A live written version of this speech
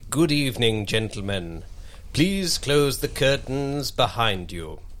Good evening, gentlemen. Please close the curtains behind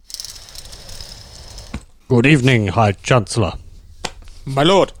you. Good evening, High Chancellor. My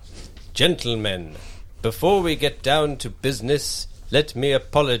lord. Gentlemen, before we get down to business, let me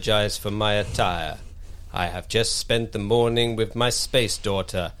apologize for my attire. I have just spent the morning with my space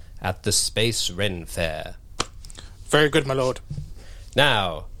daughter at the Space Ren Fair. Very good, my lord.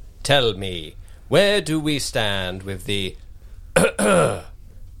 Now, tell me, where do we stand with the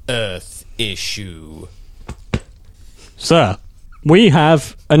Earth issue? Sir, we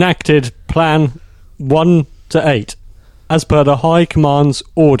have enacted Plan 1 to 8, as per the High Command's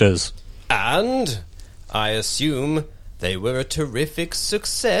orders. And I assume they were a terrific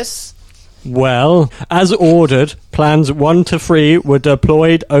success. Well, as ordered, Plans 1 to 3 were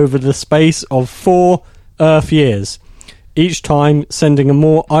deployed over the space of 4 Earth years, each time sending a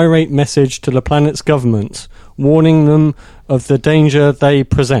more irate message to the planet's government, warning them of the danger they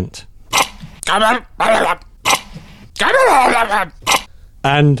present.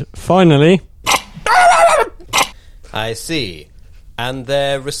 And finally... I see. And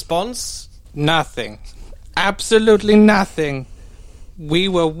their response? Nothing. Absolutely nothing. We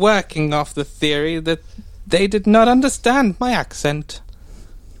were working off the theory that they did not understand my accent.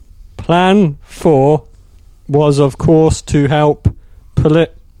 Plan 4 was, of course, to help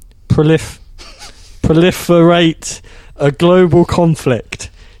proliferate a global conflict,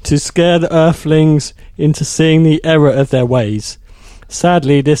 to scare the Earthlings into seeing the error of their ways.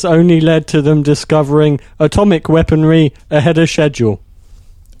 Sadly, this only led to them discovering atomic weaponry ahead of schedule.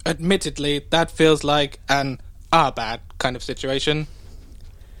 Admittedly, that feels like an bad kind of situation.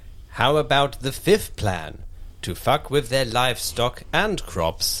 How about the 5th plan? To fuck with their livestock and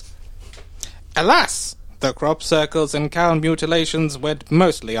crops? Alas! The crop circles and cow mutilations went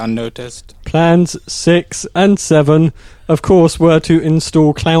mostly unnoticed. Plans 6 and 7, of course, were to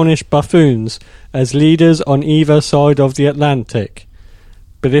install clownish buffoons as leaders on either side of the Atlantic.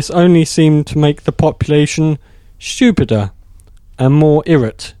 But this only seemed to make the population stupider and more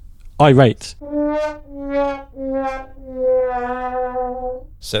irate.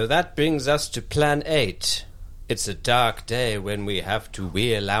 So that brings us to Plan 8. It's a dark day when we have to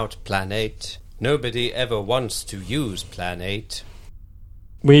wheel out Plan 8. Nobody ever wants to use Plan 8.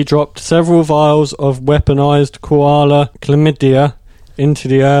 We dropped several vials of weaponized koala chlamydia into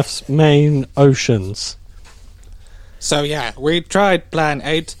the Earth's main oceans. So yeah, we tried Plan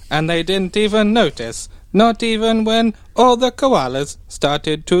 8 and they didn't even notice. Not even when all the koalas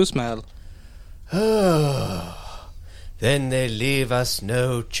started to smell. Then they leave us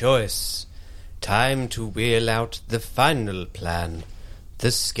no choice. Time to wheel out the final plan. The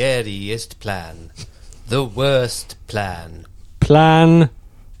scariest plan. The worst plan. Plan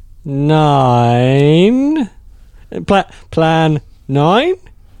 9? Plan 9?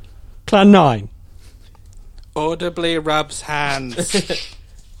 Plan 9. Audibly rubs hands.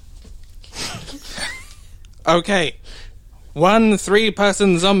 Okay. 1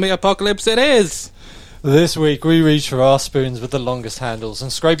 3-person zombie apocalypse it is! This week we reach for our spoons with the longest handles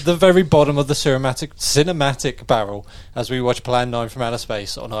and scrape the very bottom of the cinematic barrel as we watch Plan 9 from outer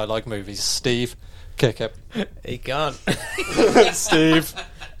space on I Like Movies. Steve, kick it. He can't. Steve,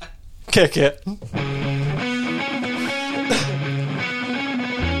 kick it.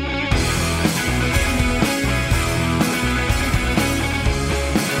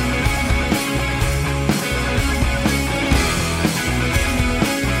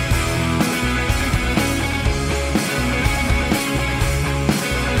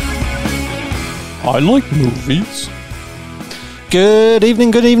 I like movies. Good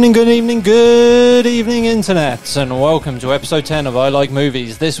evening, Internet, and welcome to episode 10 of I Like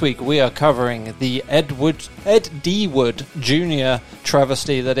Movies. This week we are covering the Ed D Wood Jnr.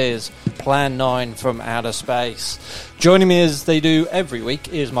 travesty that is Plan 9 from Outer Space. Joining me as they do every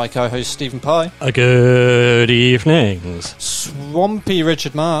week is my co-host Stephen Pye. Good evenings. Swampy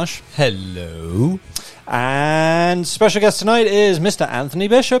Richard Marsh. Hello. And special guest tonight is Mr. Anthony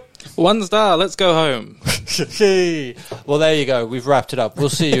Bishop. 1 star, let's go home. Well, there you go. We've wrapped it up. We'll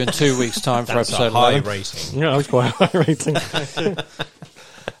see you in 2 weeks' time for That's episode a high 11. rating. Yeah, I was quite high rating.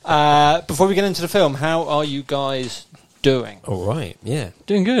 Before we get into the film, how are you guys doing? All right, yeah.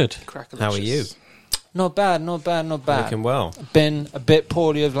 Doing good. How are you? Not bad. Looking well. Been a bit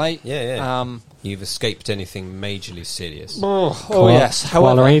poorly of late. Yeah. You've escaped anything majorly serious. Oh yes.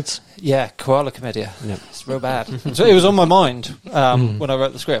 Koala AIDS. Yeah, koala chlamydia. Yep. It's real bad. So it was on my mind when I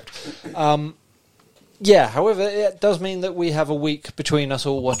wrote the script. Yeah, however, it does mean that we have a week between us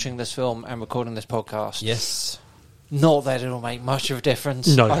all watching this film and recording this podcast. Yes. Not that it'll make much of a difference,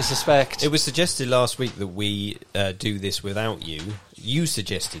 No. I suspect. It was suggested last week that we do this without you. You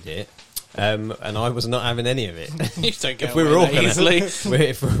suggested it, and I was not having any of it. You don't get If we were all away gonna, easily.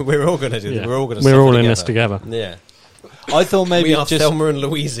 if we're all going to do Yeah. it, we're all going to. We're all in this together. Yeah, I thought maybe we are just... Thelma and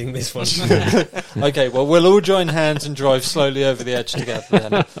Louising this one. Okay, well, we'll all join hands and drive slowly over the edge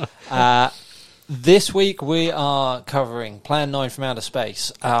together then. This week we are covering Plan 9 from Outer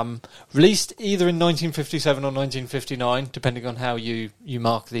Space, released either in 1957 or 1959, depending on how you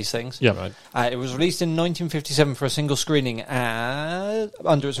mark these things. Yeah. Right. It was released in 1957 for a single screening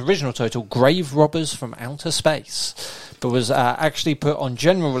under its original title, Grave Robbers from Outer Space, but was actually put on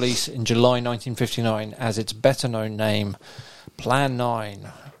general release in July 1959 as its better-known name, Plan 9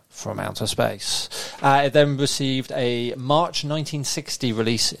 from Outer Space. It then received a March 1960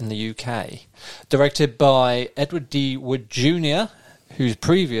 release in the UK, directed by Edward D Wood Jr., whose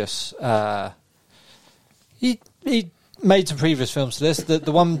previous... he made some previous films to this.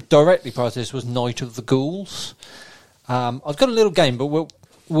 The one directly prior to this was Night of the Ghouls. I've got a little game, but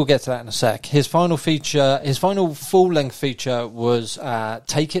we'll get to that in a sec. His final full-length feature was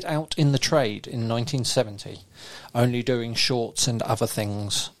Take It Out in the Trade in 1970, only doing shorts and other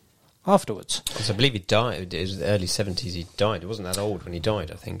things afterwards. Because I believe he died. It was the early 70s. He died. He wasn't that old when he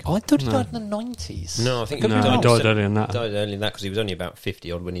died, I think. Oh, I thought he died in the 90s. No, I think No, he died earlier than that. Died earlier than that because he was only about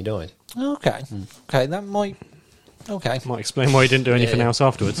 50 odd when he died. Okay. Okay, that might... Okay. Might explain why he didn't do anything Yeah. else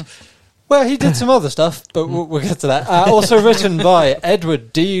afterwards. Well, he did some other stuff, but we'll get to that. Also written by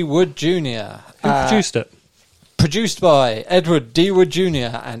Edward D Wood Jr. Who produced it? Produced by Edward D Wood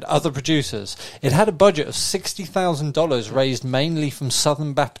Jr. and other producers. It had a budget of $60,000 raised mainly from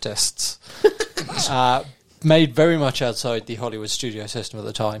Southern Baptists. Made very much outside the Hollywood studio system at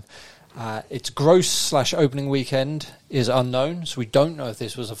the time. Its gross/opening weekend is unknown, so we don't know if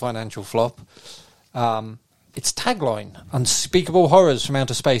this was a financial flop. Its tagline, Unspeakable Horrors from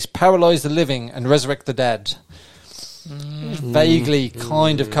Outer Space, Paralyze the Living and Resurrect the Dead. Vaguely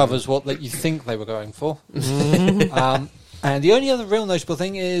kind of covers what that you think they were going for. And the only other real notable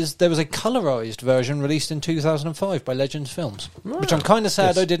thing is there was a colorized version released in 2005 by Legends Films, which I'm kind of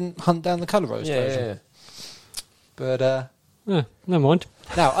sad I didn't hunt down the colorized version. Yeah. But Yeah, never mind.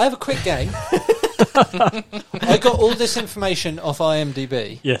 now I have a quick game. I got all this information off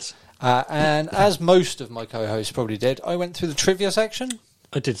IMDb, Yes. and as most of my co-hosts probably did, I went through the trivia section.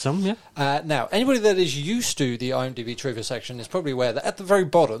 I did some, yeah. Now, anybody that is used to the IMDb trivia section is probably aware that at the very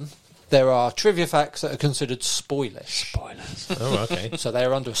bottom there are trivia facts that are considered spoilers. Spoilers. Oh, okay. So they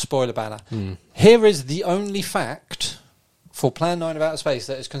are under a spoiler banner. Here is the only fact for Plan 9 of Outer Space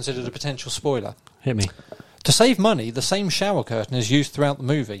that is considered a potential spoiler. Hit me. To save money, the same shower curtain is used throughout the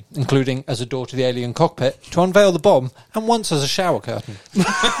movie, including as a door to the alien cockpit, to unveil the bomb, and once as a shower curtain.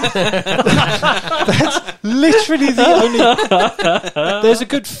 That's literally the only... There's a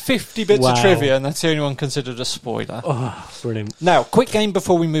good 50 bits of Wow. trivia, and that's the only one considered a spoiler. Oh, brilliant. Now, quick game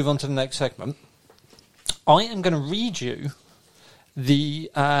before we move on to the next segment. I am going to read you the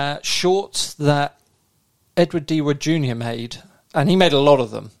shorts that Edward D Wood Jr. made, and he made a lot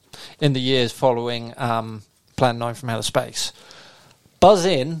of them in the years following Plan 9 from Outer Space. Buzz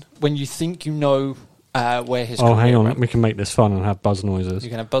in when you think you know where his Oh, hang career on. went. We can make this fun and have buzz noises. You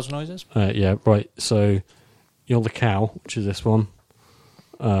can have buzz noises? Yeah, right. So, you're the cow, which is this one.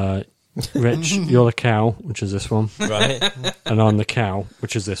 Rich, you're the cow, which is this one. Right. And I'm the cow,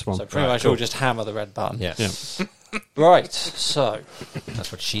 which is this one. So pretty much all just hammer the red button. Yeah. Yeah. Right, so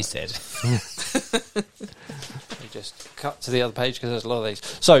That's what she said. we just cut to the other page because there's a lot of these.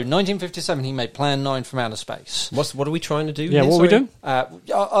 So, 1957, he made Plan 9 from Outer Space. What are we trying to do? Yeah, here, what are we sorry? doing?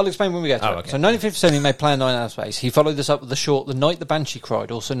 I'll explain when we get to Oh, it. okay. So 1957 he made Plan 9 Outer Space. He followed this up with the short The Night the Banshee Cried,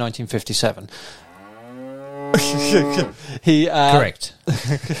 also 1957. He Correct.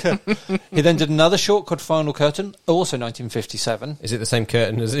 He then did another short called Final Curtain, also 1957. Is it the same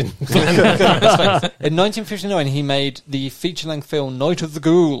curtain as in? In 1959 he made the feature-length film Night of the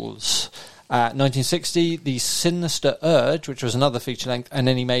Ghouls. 1960, The Sinister Urge, which was another feature-length, and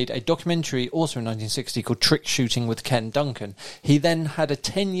then he made a documentary, also in 1960, called Trick Shooting with Ken Duncan. He then had a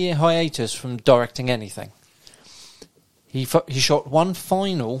 10-year hiatus from directing anything. He shot one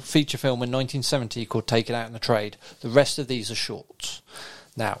final feature film in 1970 called Take It Out in the Trade. The rest of these are shorts.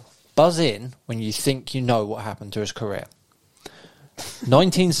 Now, buzz in when you think you know what happened to his career.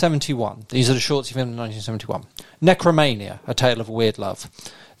 1971. These are the shorts he filmed in 1971. Necromania, A Tale of Weird Love.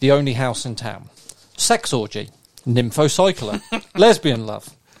 The Only House in Town. Sex Orgy. Nymphocycler. Lesbian Love.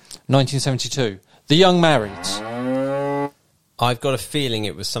 1972. The Young Marrieds. I've got a feeling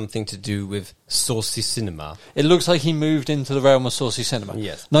it was something to do with saucy cinema. It looks like he moved into the realm of saucy cinema.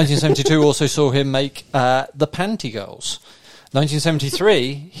 Yes. 1972 also saw him make The Panty Girls.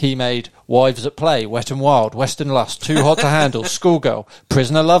 1973, he made Wives at Play, Wet and Wild, Western Lust, Too Hot to Handle, Schoolgirl,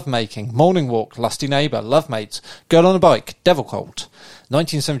 Prisoner Lovemaking, Morning Walk, Lusty Neighbour, Lovemates, Girl on a Bike, Devil Cult.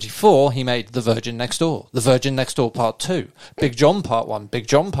 1974, he made The Virgin Next Door, The Virgin Next Door Part 2, Big John Part 1, Big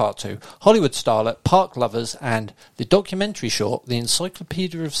John Part 2, Hollywood Starlet, Park Lovers, and the documentary short, The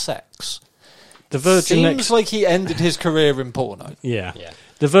Encyclopedia of Sex. The Virgin Seems like he ended his career in porno. Yeah. Yeah.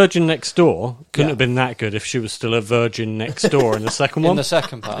 The Virgin Next Door couldn't Yeah. have been that good if she was still a virgin next door in the second In one. the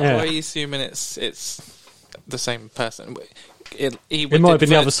second part. Yeah. Why are you assuming it's the same person? It might have been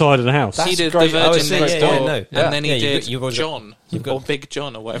the other side of the house. He did great. The I was Virgin saying, Next yeah, Door, yeah, no. and Yeah. then Yeah, he did you've got John, or Big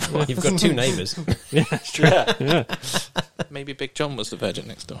John, or whatever. it was. You've got two neighbours. Yeah, that's true. Yeah. Maybe Big John was the Virgin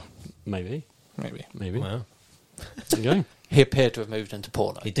Next Door. Maybe. Maybe. Wow. There you go. He appeared to have moved into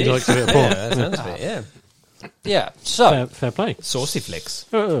porno. He did. likes a bit of porn. Yeah, that sounds a bit, yeah. Yeah, so... Fair play. Saucy flicks.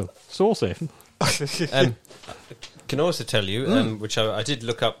 Oh, saucy. Can also tell you, which I did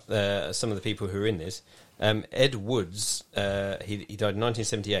look up some of the people who are in this. Ed Woods, he died in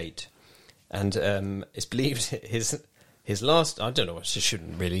 1978, and it's believed his last. I don't know. I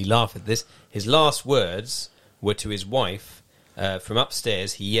shouldn't really laugh at this. His last words were to his wife from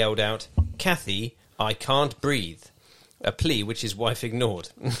upstairs. He yelled out, "Kathy, I can't breathe." A plea which his wife ignored.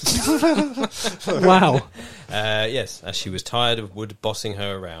 Wow. Yes, as she was tired of Wood bossing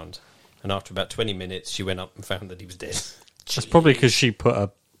her around. And after about 20 minutes, she went up and found that he was dead. That's probably because she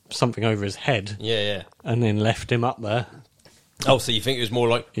put something over his head Yeah. and then left him up there. Oh, so you think it was more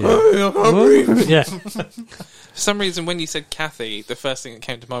like... Yeah. For some reason, when you said Kathy, the first thing that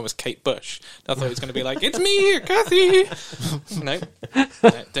came to mind was Kate Bush. I thought it was going to be like, "It's me, Kathy." No,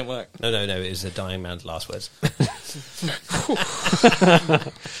 it didn't work. No, it was a dying man's last words.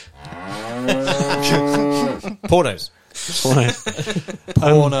 Pornos.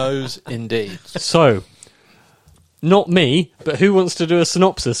 Pornos, indeed. So, not me, but who wants to do a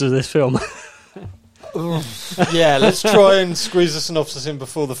synopsis of this film? Yeah, let's try and squeeze a synopsis in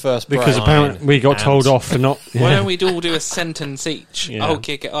before the first break. Because apparently we got told off for not... Why Yeah. don't we all do a sentence each? Yeah. I'll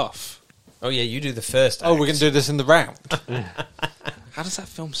kick it off. Oh, yeah, you do the first act. Oh, we're going to do this in the round. How does that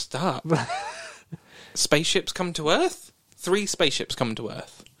film start? Spaceships come to Earth? 3 spaceships come to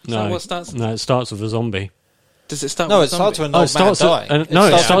Earth. Is that what starts? No, it starts with a zombie. Does it start No, with it starts with an Oh, it old man starts with- dying. no,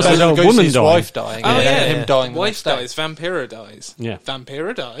 it starts with an old woman his dying. wife dying. Oh, and yeah. then him dying the Wife next day. dies, Vampira dies. Yeah.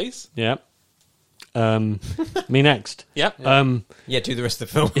 Vampira dies. Yeah. Me next. Yep. Yeah, do the rest of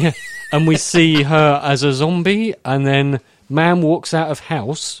the film. Yeah. And we see her as a zombie, and then man walks out of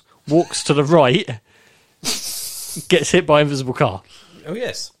house, walks to the right, gets hit by invisible car, Oh,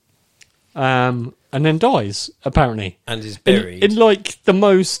 yes. and then dies, apparently. And is In, buried. in like the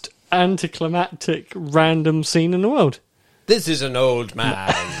most anticlimactic random scene in the world. This is an old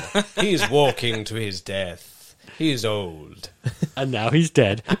man. He's walking to his death. He's old. And now he's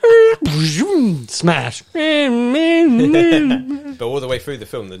dead. Smash. But all the way through the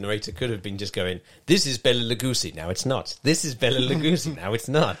film, the narrator could have been just going, "This is Bela Lugosi, now it's not. This is Bela Lugosi, now it's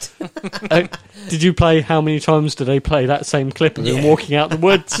not." Did you play, how many times do they play that same clip of him Yeah. walking out the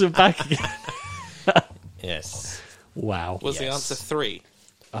woods and back again? Yes. Wow. Was the Yes. answer 3?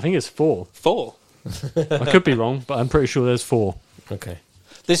 I think it's 4. 4. I could be wrong, but I'm pretty sure there's 4. Okay.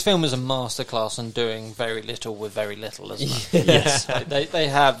 This film is a masterclass in doing very little with very little, isn't it? Yes. They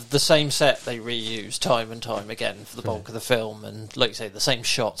have the same set they reuse time and time again for the bulk of the film, and like you say, the same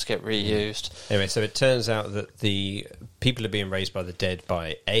shots get reused. Anyway, so it turns out that the people are being raised by the dead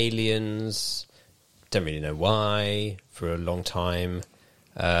by aliens. Don't really know why for a long time.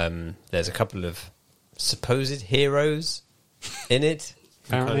 There's a couple of supposed heroes in it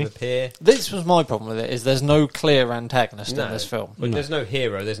who kind Apparently. of appear. This was my problem with it, is there's no clear antagonist in this film. But there's no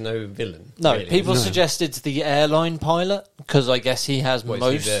hero, there's no villain. No, really. people suggested the airline pilot, because I guess he has What, is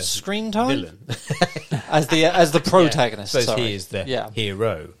most he the screen time villain. as the protagonist. I suppose sorry. he is the yeah.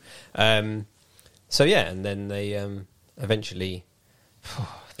 hero. So yeah, and then they eventually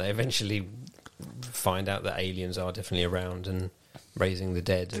find out that aliens are definitely around and raising the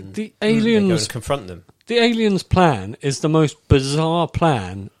dead, and The they go aliens... and confront them. The aliens' plan is the most bizarre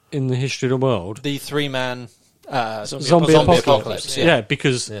plan in the history of the world. The 3-man Zombie apocalypse. yeah. Yeah,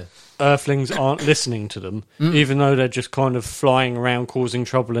 because Yeah. Earthlings aren't listening to them, even though they're just kind of flying around causing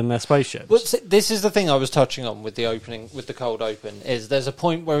trouble in their spaceships. Well, this is the thing I was touching on with the opening, with the cold open, is there's a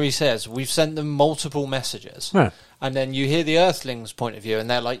point where he says, we've sent them multiple messages. Yeah. And then you hear the Earthlings' point of view, and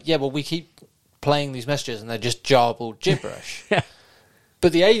they're like, yeah, well, we keep playing these messages, and they're just jarbled gibberish. Yeah.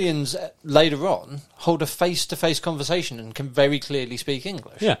 But the aliens later on hold a face-to-face conversation and can very clearly speak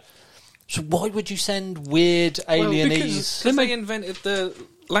English. Yeah. So why would you send weird alienese... Because they invented the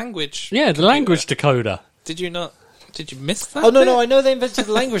language. Yeah, the language decoder. Did you miss that? Oh, no, bit? I know they invented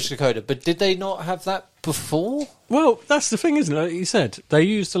the language decoder, but did they not have that before? Well, that's the thing, isn't it? Like you said, they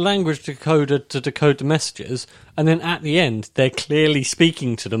used the language decoder to decode the messages, and then at the end, they're clearly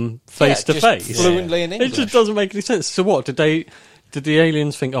speaking to them face to face. Fluently in English. It just doesn't make any sense. So what, did the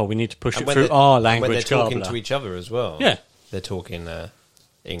aliens think, we need to push it through our language when they're talking garbler? to each other as well. Yeah. They're talking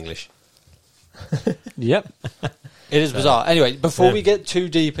English. Yep. It is bizarre. Anyway, before we get too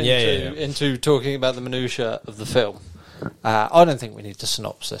deep into talking about the minutiae of the film, I don't think we need to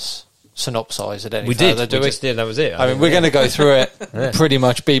synopsise it any further, do we? Just did, that was it. I mean, we're going to go through it pretty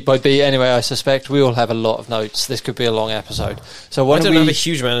much beat by beat anyway, I suspect. We all have a lot of notes. This could be a long episode. So why I don't don't have a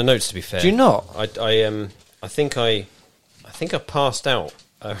huge amount of notes, to be fair. Do you not? I think I passed out.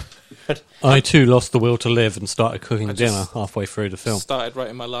 I too lost the will to live and started cooking dinner halfway through the film. Started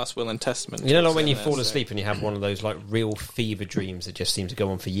writing my last will and testament. You know, like when you fall asleep and you have one of those like real fever dreams that just seem to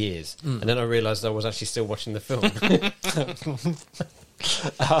go on for years, and then I realised I was actually still watching the film.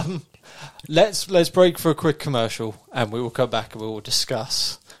 Let's break for a quick commercial, and we will come back and we will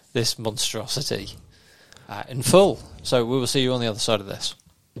discuss this monstrosity in full. So we will see you on the other side of this.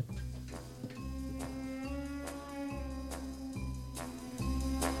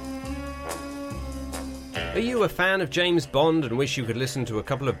 Are you a fan of James Bond and wish you could listen to a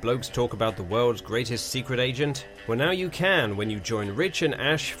couple of blokes talk about the world's greatest secret agent? Well, now you can when you join Rich and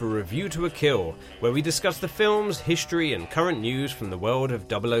Ash for Review to a Kill, where we discuss the films, history and current news from the world of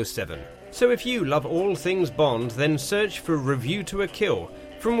 007. So if you love all things Bond, then search for Review to a Kill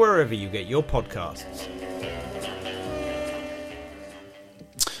from wherever you get your podcasts.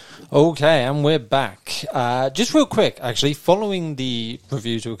 Okay, and we're back. Just real quick, actually, following the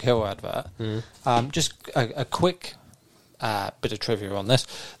Review to a Kill advert, just a quick bit of trivia on this.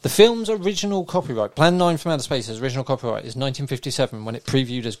 The film's original copyright, Plan 9 from Outer Space's original copyright, is 1957 when it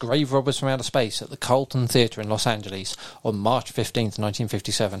previewed as Grave Robbers from Outer Space at the Carlton Theatre in Los Angeles on March 15th,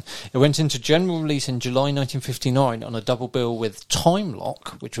 1957. It went into general release in July 1959 on a double bill with Time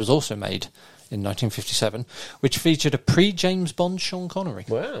Lock, which was also made in 1957, which featured a pre-James Bond Sean Connery.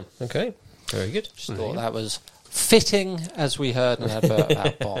 Wow, okay. Very good. Just thought that was fitting as we heard an advert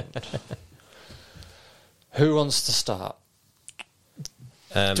about Bond. Who wants to start?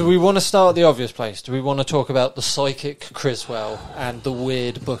 Do we want to start at the obvious place? Do we want to talk about the psychic Criswell and the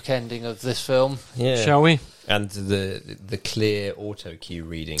weird book ending of this film? Yeah. Shall we? And the clear auto cue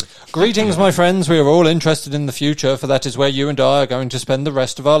reading. Greetings, my friends. We are all interested in the future, for that is where you and I are going to spend the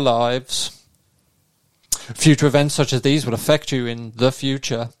rest of our lives. Future events such as these will affect you in the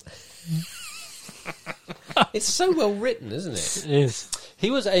future. It's so well written, isn't it? It is. He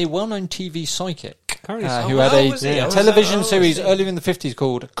was a well-known TV psychic who Apparently had a was he? television I series see. earlier in the 50s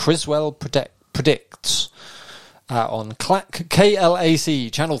called Criswell Predicts on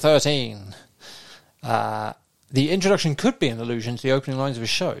KLAC, Channel 13. The introduction could be an allusion to the opening lines of his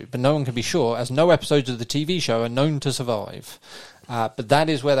show, but no one can be sure, as no episodes of the TV show are known to survive. But that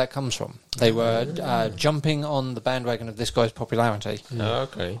is where that comes from. They were jumping on the bandwagon of this guy's popularity. Oh,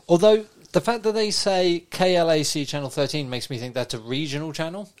 okay. Although the fact that they say KLAC Channel 13 makes me think that's a regional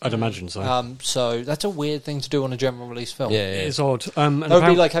channel. I'd imagine so. So that's a weird thing to do on a general release film. Yeah, It's odd. And That would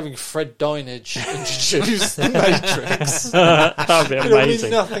be like having Fred Dinage introduce The Matrix. that would be It would mean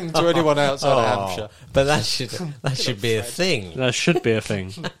amazing. nothing to anyone outside of Hampshire. But that should be a thing. That should be a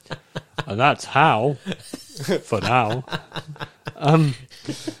thing. And that's how, for now.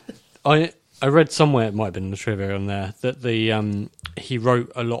 I read somewhere, it might have been the trivia on there, that he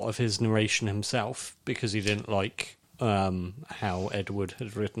wrote a lot of his narration himself because he didn't like how Ed Wood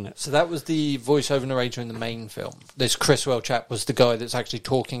had written it. So that was the voiceover narrator in the main film. This Criswell chap was the guy that's actually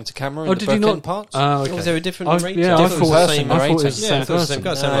talking to camera in the did he Brooklyn not? parts. Okay. Was there a different narrator? Yeah, I Different thought person it was narrating. the same I thought it was the same person.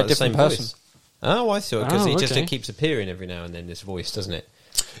 guy. Sounded like the different same person. voice. Oh, I thought because he just okay. keeps appearing every now and then. This voice, doesn't it?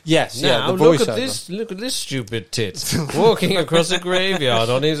 Yes, Now the look voiceover. at this! Look at this stupid tit walking across a graveyard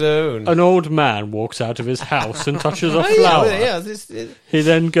on his own. An old man walks out of his house and touches a Oh, flower. yeah. He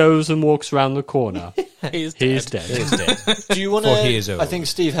then goes and walks round the corner. He's He's dead. dead. He's dead. Do you want For he is old. I think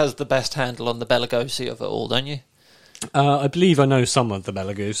Steve has the best handle on the Bela Lugosi of it all, don't you? I believe I know some of the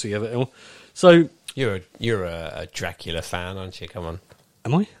Bela Lugosi of it all. So, You're a Dracula fan, aren't you? Come on.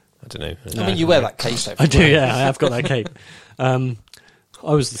 am I? I don't know. I mean, you wear that case everywhere. I do, yeah. I have got that cape.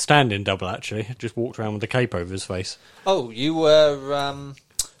 I was the stand-in double, actually. Just walked around with the cape over his face. Oh, you were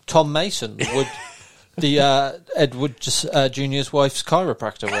Tom Mason, the Edward Jr.'s wife's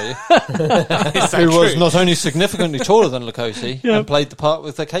chiropractor, were you? Who was not only significantly taller than Lugosi and played the part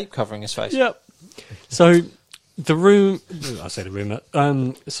with the cape covering his face. Yep. So the room. I say the room.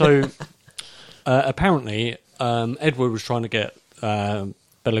 Apparently, Edward was trying to get Bela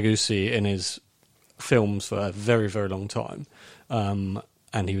Lugosi in his films for a very, very long time,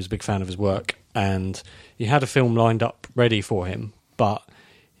 and he was a big fan of his work. And he had a film lined up ready for him, but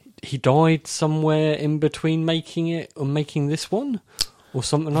he died somewhere in between making it and making this one, or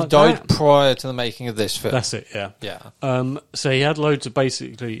something like that. He died prior to the making of this film. That's it. Yeah. Yeah. So he had loads of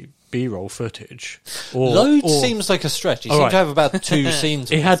basically B-roll footage. Loads seems like a stretch. He seemed to have about 2 scenes.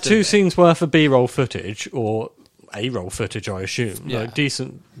 He had 2 scenes worth of B-roll footage, or A-roll footage, I assume. Yeah. Like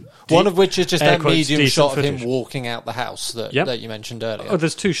decent. One of which is just that quotes, medium shot of him footage. walking out the house that you mentioned earlier. Oh,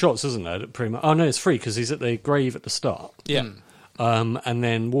 there's 2 shots, isn't there? That pretty much. Oh no, it's 3 because he's at the grave at the start. Yeah. And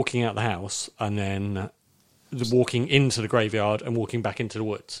then walking out the house, and then walking into the graveyard and walking back into the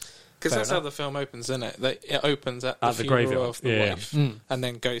woods. Because that's how the film opens, isn't it? It opens at the funeral graveyard. of the wife, and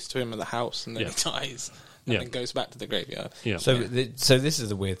then goes to him at the house, and then he dies, and then goes back to the graveyard. Yeah. So this is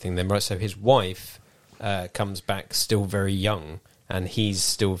the weird thing then, right? So his wife comes back still very young, and he's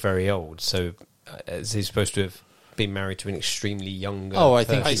still very old. So is he supposed to have been married to an extremely young I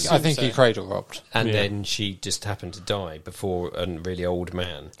think person? he cradle robbed. And then she just happened to die before a really old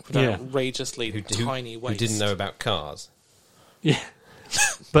man With outrageously tiny waist. who didn't know about cars. Yeah.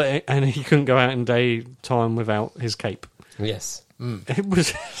 And he couldn't go out in daytime without his cape. Yes. It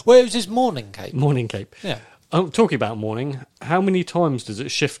was Well, it was his morning cape. morning cape. Yeah. Oh, talking about morning, how many times does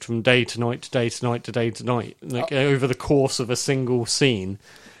it shift from day to night to day to night to day to night, like over the course of a single scene?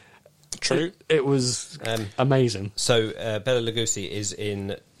 True. It was amazing. So Bela Lugosi is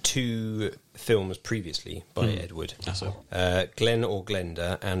in 2 films previously by Edward. That's it. Glenn or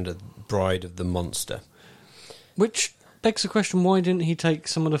Glenda and Bride of the Monster. Which begs the question, why didn't he take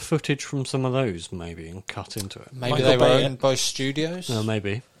some of the footage from some of those, maybe, and cut into it? Maybe Michael they were Bay. owned by studios. No,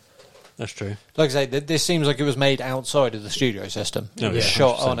 maybe. That's true. Like I say, this seems like it was made outside of the studio system. No, It was yeah,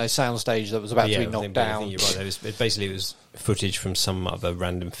 shot 100%. on a soundstage that was about to be knocked I down. think you're right. It was footage from some other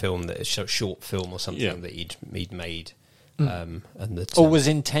random film, that short film or something that he'd made. And that, Or was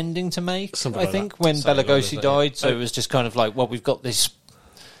intending to make, Something I like think, that. when Something Bela like Lugosi that, died. So it was just kind of like, well, we've got this.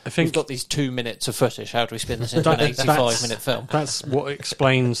 I think We've got these 2 minutes of footage. How do we spin this into an 85-minute film? That's what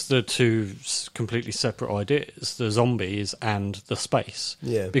explains the 2 completely separate ideas, the zombies and the space.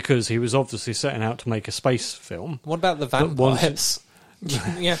 Yeah. Because he was obviously setting out to make a space film. What about the But vampires?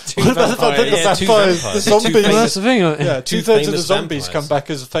 Yeah, 2 What about vampires. two vampires? vampires. The zombies. Well, that's the thing. Yeah, 2/3 of the famous zombies vampires. come back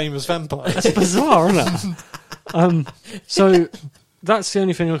as famous vampires. It's bizarre, isn't it? So that's the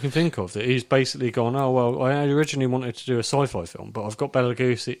only thing I can think of, that he's basically gone, oh, well, I originally wanted to do a sci-fi film, but I've got Bela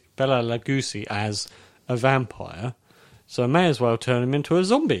Lugosi as a vampire, so I may as well turn him into a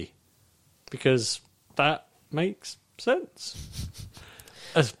zombie, because that makes sense.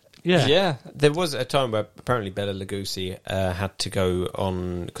 Yeah. There was a time where apparently Bela Lugosi had to go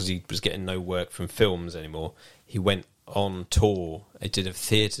on, because he was getting no work from films anymore. He went on tour. He did a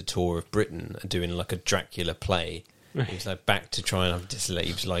theatre tour of Britain, doing like a Dracula play. He was like back to try and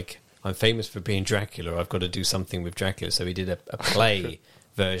he was like, I'm famous for being Dracula. I've got to do something with Dracula. So he did a play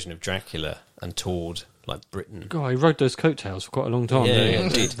version of Dracula and toured like Britain. God, he rode those coattails for quite a long time. Yeah, didn't he? yeah,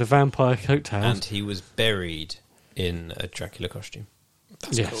 indeed. The vampire coattails. And he was buried in a Dracula costume.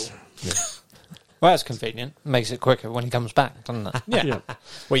 That's yes. cool. Well, that's convenient. Makes it quicker when he comes back, doesn't it? Yeah.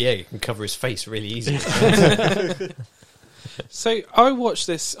 Well, yeah, you can cover his face really easily. So I watched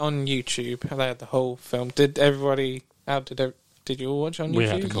this on YouTube. They had the whole film. Did everybody out? Did you all watch on We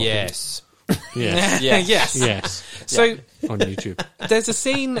had a YouTube? copy. Yes. Yes. Yes. Yes. So On YouTube. there's a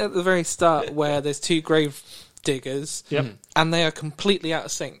scene at the very start where there's 2 grave diggers, Yep. and they are completely out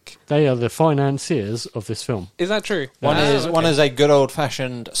of sync. They are the financiers of this film. Is that true? One okay. is a good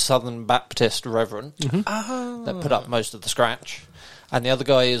old-fashioned Southern Baptist reverend Oh. that put up most of the scratch. And the other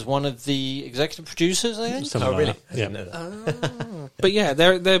guy is one of the executive producers, I think. Something Oh, like really? that. I Yeah. didn't know that. But yeah,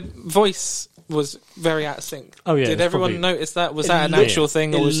 their voice was very out of sync. Oh, yeah, Did it's everyone probably- notice that? Was It that an looked- actual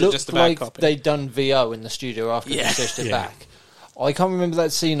thing, or was it looked just a bad like copy? they'd done VO in the studio after Yeah. they stitched it Yeah. back. I can't remember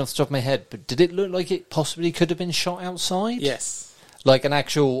that scene off the top of my head, but did it look like it possibly could have been shot outside? Yes, Like an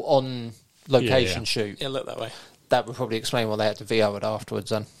actual on-location Yeah. shoot? it looked that way. That would probably explain why they had to VO it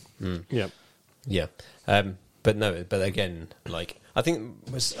afterwards then. Yeah. Yeah. But no, but again, like, I think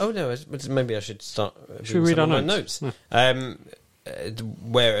maybe I should start Should we reading read some our of my notes? notes.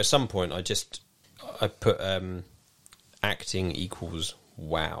 Where at some point I put acting equals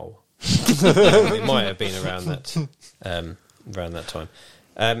wow. It might have been around that time,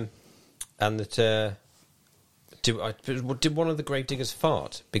 and that Did one of the gravediggers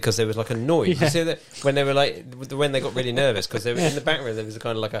fart? Because there was like a noise. Yeah. You see that when they were like, when they got really nervous, because they were in the background, there was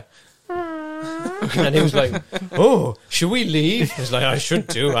kind of like a... And he was like, "Oh, should we leave?" He was like, "I should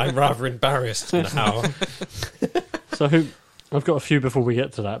do. I'm rather embarrassed now." So I've got a few before we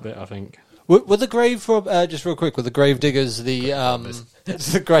get to that bit, I think. Were the grave just real quick? Were the grave diggers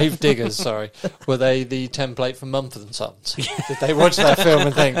the grave diggers? Sorry, were they the template for Mumford & Sons? Did they watch that film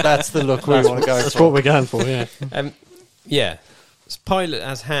and think that's the look we want to go That's for? what we're going for, yeah. Yeah. Pilot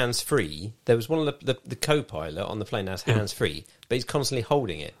has hands free. There was one of the co-pilot on the plane has hands free, but he's constantly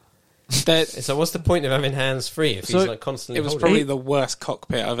holding it. So what's the point of having hands free if he's like constantly It was holding probably it? the worst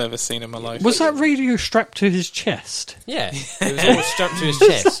cockpit I've ever seen in my life. Was that radio strapped to his chest? Yeah, it was all strapped to his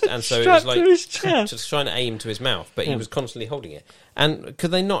chest, and so it was Strapped like to his chest. just trying to aim to his mouth, but he was constantly holding it. And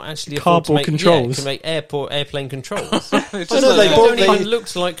could they not actually Cardboard afford to make, controls. could make airplane controls? It just no, they looked bought like- It the- even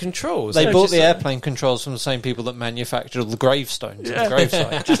looked like controls. They They're bought just the like- airplane controls from the same people that manufactured all the gravestones at the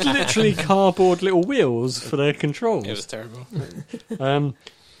gravesite. Just literally cardboard little wheels for their controls. It was terrible.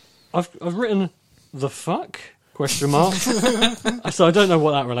 I've written the fuck ? So I don't know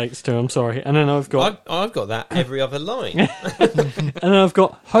what that relates to. I'm sorry. And then I've got I've got that every other line. and then I've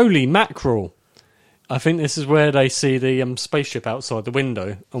got holy mackerel. I think this is where they see the spaceship outside the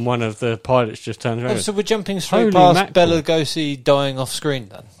window, and one of the pilots just turns around. Oh, so we're jumping straight Holy past mackerel. Bela Lugosi dying off screen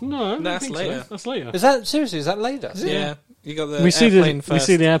then? No, I don't That's think later. So. That's later. Is that seriously? Is that later? Yeah, you got the We see airplane the first.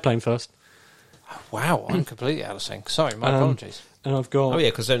 airplane first, Wow, I'm completely out of sync. Sorry, my Um, apologies. and I've got Oh yeah,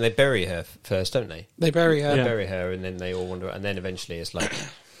 because don't they bury her first, don't they? They bury her. They Yeah. bury her, and then they all wander, and then eventually it's like, Oh,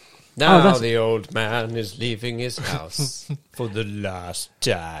 now that's- the old man is leaving his house for the last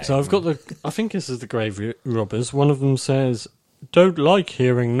time. So I've got I think this is the grave robbers. One of them says, "Don't like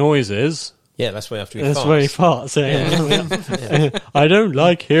hearing noises." Yeah, that's way after he That's farts. where he farts. Yeah. I don't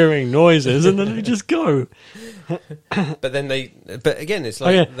like hearing noises, and then they just go. But then but again, it's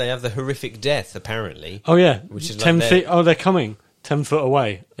like yeah. they have the horrific death apparently. Oh yeah, Which is 10 like feet. Oh, they're coming 10 foot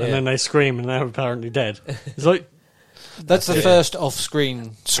away, Yeah. and then they scream, and they're apparently dead. It's like, That's the first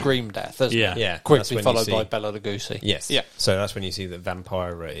off-screen scream death, isn't Yeah. it? Yeah, that's Quickly when you followed see- by Bela Lugosi. Yes. Yeah. So that's when you see that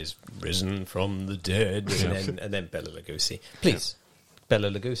Vampira is risen from the dead, and then Bela Lugosi. Please, Bela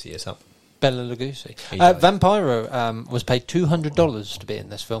Lugosi is up. Bela Lugosi. He died. Vampiro was paid $200 to be in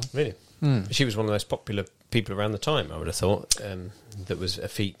this film. Really? She was one of the most popular people around the time, I would have thought, that was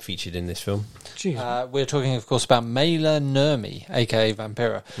featured in this film. geez. We're talking, of course, about Mela Nurmi, a.k.a.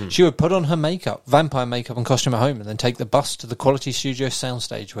 Vampira. She would put on her makeup, vampire makeup and costume at home, and then take the bus to the Quality Studio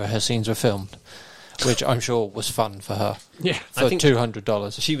soundstage where her scenes were filmed, which I'm sure was fun for her. Yeah. For I think-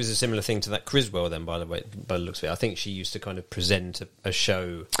 $200. She was a similar thing to that Criswell, then, by the way, by the looks of it. I think she used to kind of present a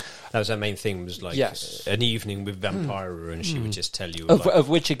show. That was her main thing, was like Yes. an evening with Vampira, and she would just tell you. Of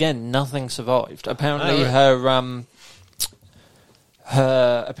which, again, nothing survived. Apparently, Oh, right.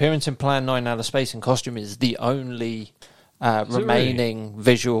 her appearance in Plan 9 Outer Space in costume is the only remaining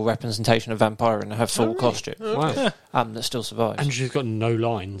visual representation of Vampire in her full costume Wow. that still survives. And she's got no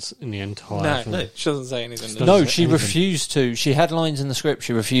lines in the entire No, film. she doesn't say anything. does No, she? she anything. refused to. She had lines in the script.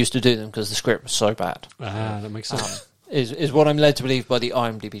 She refused to do them because the script was so bad. That makes sense. Is what I'm led to believe by the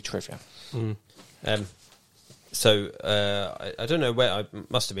IMDb trivia. I don't know where, I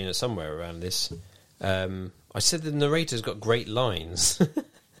must have been at somewhere around this. I said the narrator's got great lines.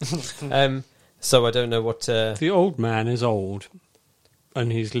 So I don't know what... The old man is old,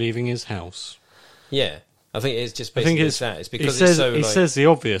 and he's leaving his house. yeah, I think it's just I think basically it's that. It's because he says, it's so he like... says the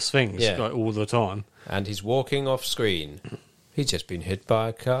obvious things Yeah. like all the time. And he's walking off screen. He's just been hit by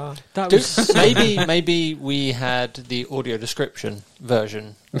a car. That Do- was maybe we had the audio description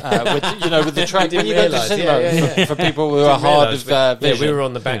version with the track didn't when you go to realise, cinema yeah. For people who are hard of vision. Yeah, we were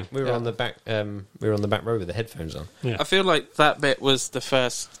on the back. Yeah. We were on the back. We were on the back row with the headphones on. yeah. I feel like that bit was the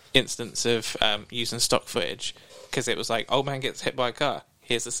first instance of using stock footage, because it was like, old man gets hit by a car.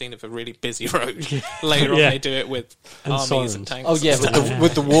 Here's the scene of a really busy road. Later on, Yeah. they do it with And armies sirens. and tanks. Oh yeah, and with stuff. the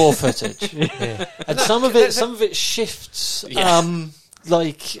with the war footage, and some of it shifts. Yeah.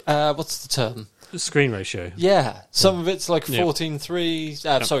 What's the term? Screen ratio. Yeah, some of it's like Yeah. 14:3.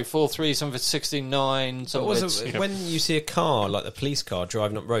 Sorry, 4:3. Some of it's 16:9. Some But of also, it's when you see a car, like the police car,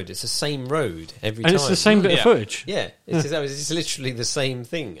 driving up road, it's the same road every And time. it's the same bit of Yeah. footage. Yeah, it's literally the same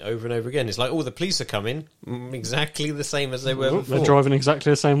thing over and over again. It's like, oh, the police are coming, exactly the same as they were before. They're driving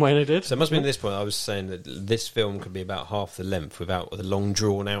exactly the same way they did. So it must be at this point I was saying that this film could be about half the length without the long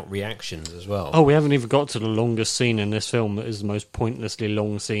drawn-out reactions as well. Oh, we haven't even got to the longest scene in this film that is the most pointlessly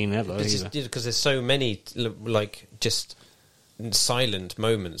long scene ever. either. Because there's so many, like, just silent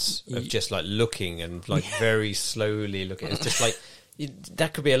moments of just, like, looking and, like, very slowly looking. It's just like,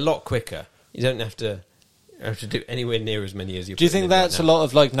 that could be a lot quicker. You don't have to... have to do anywhere near as many as you. Do you think that's a lot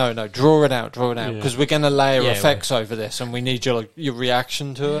of like, no, draw it out, because we're going to layer effects over this, and we need your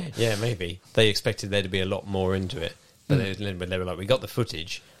reaction to it? Yeah, maybe they expected there to be a lot more into it, but they were like, we got the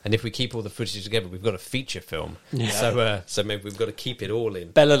footage, and if we keep all the footage together, we've got a feature film. Yeah. So maybe we've got to keep it all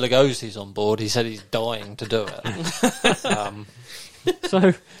in. Bela Lugosi's on board. He said he's dying to do it.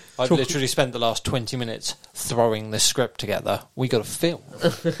 So I've literally spent the last 20 minutes throwing this script together. We got a film.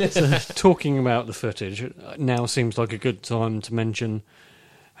 So, talking about the footage, now seems like a good time to mention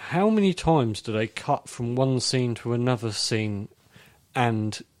how many times do they cut from one scene to another scene,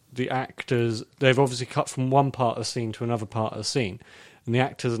 and the actors, they've obviously cut from one part of the scene to another part of the scene, and the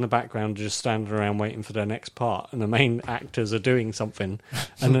actors in the background are just standing around waiting for their next part, and the main actors are doing something.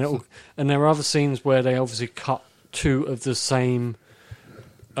 And then and there are other scenes where they obviously cut two of the same...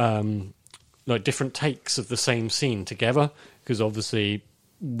 like different takes of the same scene together, because obviously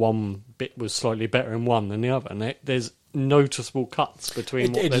one bit was slightly better in one than the other, and there's noticeable cuts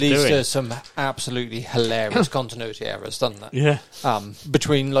between what they're doing. It leads to some absolutely hilarious continuity errors, doesn't it? Yeah.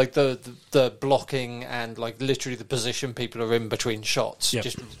 Between like the blocking and like literally the position people are in between shots,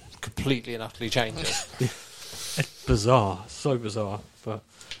 just completely and utterly changes. It's bizarre, so bizarre. But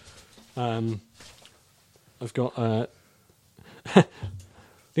I've got.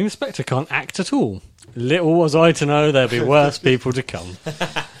 The inspector can't act at all. Little was I to know there'd be worse people to come.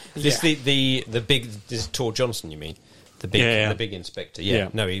 This the big, this is Tor Johnson, you mean? The big inspector. Yeah.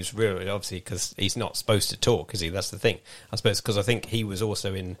 No, he's really, obviously, because he's not supposed to talk, is he? That's the thing. I suppose because I think he was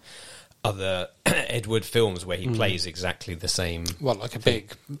also in other Edward films where he plays exactly the same. Well, like a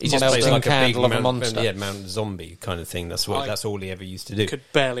big, he just plays like a big monster. Mountain zombie kind of thing. That's all he ever used to do. Could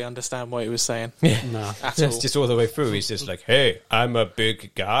barely understand what he was saying. Yeah, no, that's just all the way through. He's just like, "Hey, I'm a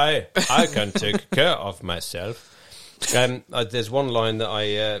big guy. I can take care of myself." There's one line that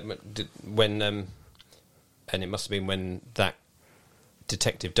I did when, and it must have been when that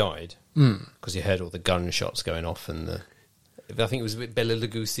detective died, because you heard all the gunshots going off and I think it was Bela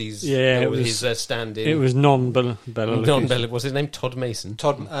Lugosi's. Yeah, it was his stand-in. It was Bela Lugosi. Was his name Todd Mason?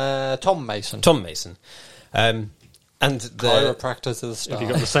 Tom Mason. Tom Mason. And the chiropractor to the start. Have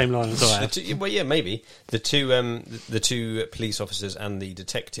you got the same line as I have? Well, yeah, maybe the two police officers and the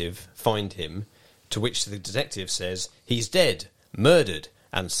detective find him, to which the detective says he's dead, murdered,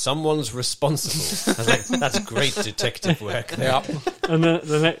 and someone's responsible. I was like, that's great detective work. Yeah. And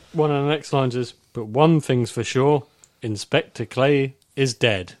one of the next lines is, "But one thing's for sure. Inspector Clay is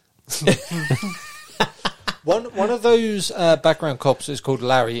dead." One of those background cops is called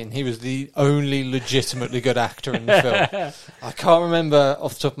Larry, and he was the only legitimately good actor in the film. I can't remember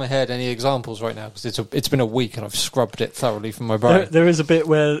off the top of my head any examples right now, because it's been a week and I've scrubbed it thoroughly from my brain. There is a bit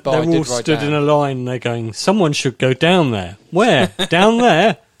where they're all stood in a line and they're going, "Someone should go down there." "Where? Down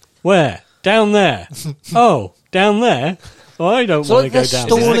there? Where? Down there? Oh, down there? I don't want to go down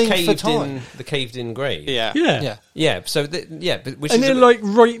there." The caved-in grave. Yeah. So, which and is they're like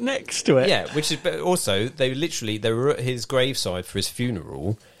right next to it. Yeah, which is, but also they were at his graveside for his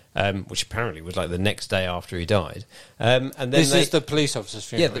funeral, which apparently was like the next day after he died. And then this is the police officer's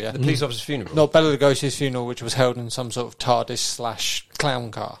funeral. The police officer's funeral, not Bela Lugosi's funeral, which was held in some sort of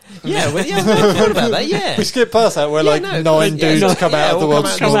TARDIS/clown car. Yeah, well, I thought about that. Yeah, we skipped past that where nine dudes come out of the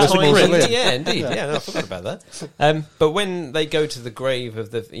world's smallest mausoleum. Yeah, indeed. Yeah, I forgot about that. But when they go to the grave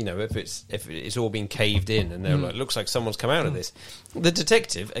of the, if it's all been caved in and they're like, looks like someone's come out of this, the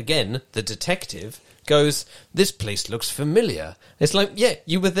detective goes, "This place looks familiar." It's like, yeah,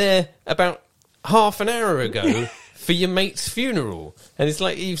 you were there about half an hour ago for your mate's funeral, and it's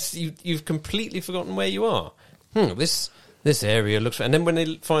like you've completely forgotten where you are. This area looks, and then when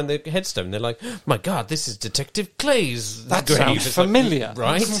they find the headstone, they're like, "My God, this is Detective Clay's that grave." Sounds familiar,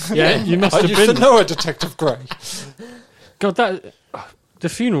 right? Yeah, you must have been. I used to know a Detective Gray. God, the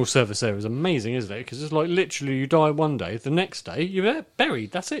funeral service there is amazing, isn't it? Because it's like literally you die one day, the next day you're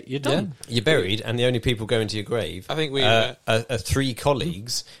buried. That's it. You're done. Yeah. You're buried, and the only people going to your grave, I think are three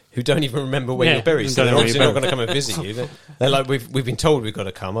colleagues who don't even remember where you're buried. So they're obviously not going to come and visit you. They're like, we've been told we've got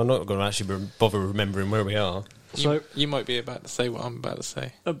to come. I'm not going to actually bother remembering where we are. So you might be about to say what I'm about to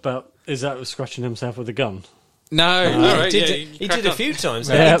say. Is that scratching himself with a gun? No, he did a few times.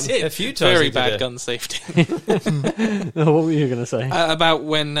 Yeah. A few times. Very bad gun safety. What were you going to say? About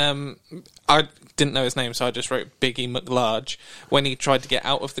when I didn't know his name, so I just wrote Biggie McLarge, when he tried to get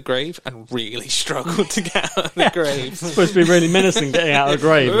out of the grave and really struggled to get out of the grave. It's supposed to be really menacing getting out of the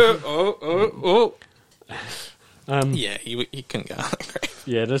grave. Yeah, he couldn't get out of the grave.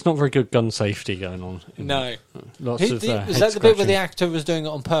 Yeah, there's not very good gun safety going on. No. Lots of is that the bit where the actor was doing it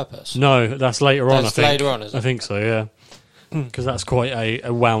on purpose? No, that's later on, I think. Later on, is it? I think so, yeah. Because that's quite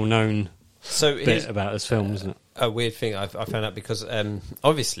a well-known So bit about this film, isn't it? a weird thing I found out because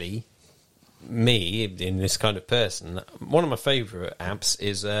obviously me, in this kind of person, one of my favourite apps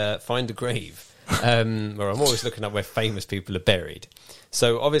is Find a Grave, where I'm always looking up where famous people are buried.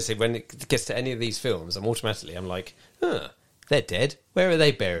 So obviously when it gets to any of these films, I'm like, they're dead. Where are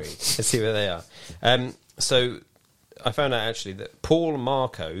they buried? Let's see where they are. So I found out actually that Paul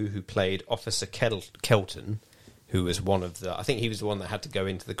Marco, who played Officer Kelton, who was one of the, I think he was the one that had to go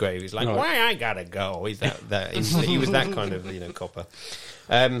into the grave. He's like, Right. why I gotta go? He's he was that kind of copper.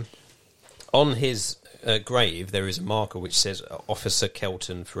 On his grave, there is a marker which says Officer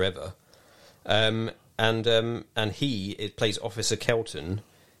Kelton Forever. And it plays Officer Kelton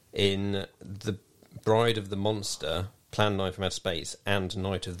in The Bride of the Monster, Plan 9 from Outer Space, and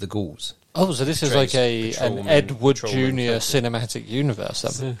Night of the Ghouls. Oh, so this is like an Patrolman Ed Wood Jr. Kelton. cinematic universe.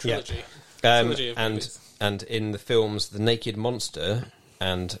 Then. Trilogy. Yeah. Trilogy of movies. And in the films The Naked Monster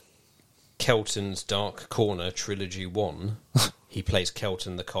and Kelton's Dark Corner Trilogy 1, he plays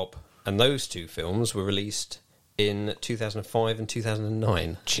Kelton the cop. And those two films were released in 2005 and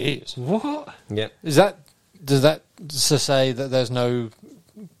 2009. Jeez. What? Yeah. Does that to say that there's no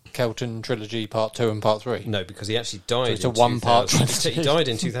Kelton trilogy part 2 and part 3? No, because he actually died. So it's in a one-part 2000 He died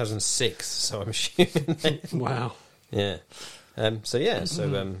in 2006, so I'm assuming. Wow. Yeah.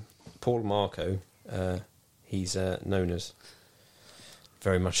 So Paul Marco, he's known as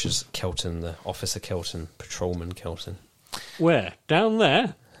very much as Kelton, the Officer Kelton, Patrolman Kelton. Where? Down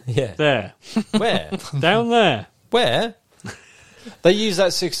there? Yeah. There. Where? Down there. Where? They use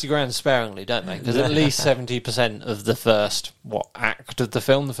that 60 grand sparingly, don't they? Because at least 70% of the first act of the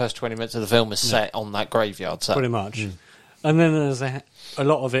film, the first 20 minutes of the film, is set on that graveyard set. Pretty much. And then there's a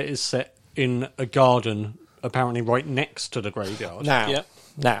lot of it is set in a garden, apparently right next to the graveyard.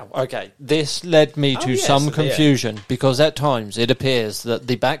 Now, okay, this led me to some confusion because at times it appears that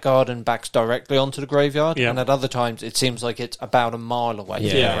the back garden backs directly onto the graveyard, and at other times it seems like it's about a mile away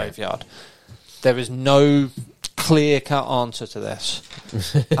from the graveyard. There is no clear-cut answer to this.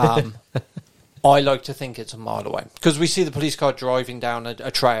 I like to think it's a mile away because we see the police car driving down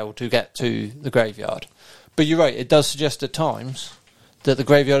a trail to get to the graveyard. But you're right, it does suggest at times that the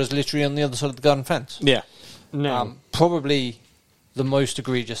graveyard is literally on the other side of the garden fence. Yeah. No. Probably the most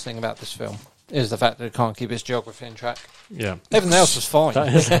egregious thing about this film is the fact that it can't keep its geography in track. Yeah. Everything else was fine.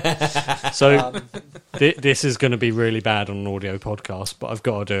 So this is going to be really bad on an audio podcast, but I've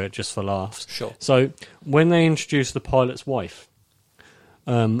got to do it just for laughs. Sure. So when they introduce the pilot's wife,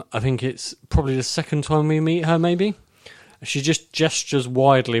 I think it's probably the second time we meet her, maybe. She just gestures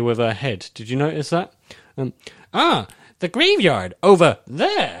widely with her head. Did you notice that? The graveyard over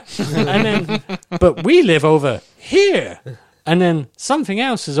there. And then, but we live over here. And then something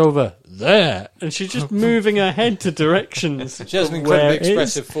else is over there. And she's just moving her head to directions. She has an of where incredibly it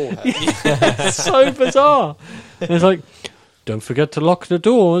is. expressive forehead. It's so bizarre. And it's like, don't forget to lock the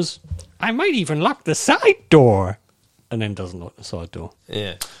doors. I might even lock the side door. And then doesn't lock the side door.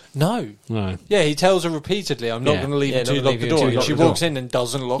 Yeah. No. Yeah, he tells her repeatedly, I'm not going to leave until you lock the door. She walks in and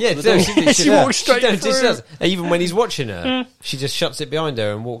doesn't lock the door. She walks straight through. Even when he's watching her, she just shuts it behind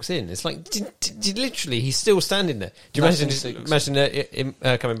her and walks in. It's like, literally, he's still standing there. Do you imagine him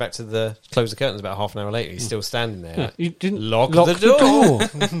coming back to close the curtains about half an hour later? He's still standing there. Yeah, you didn't lock the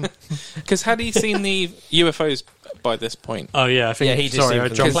door. Because had he seen the UFOs by this point? Oh, yeah, I think he just I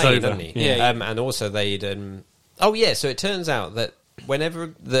jumped plane, over. didn't he? Yeah. And also they'd... so it turns out that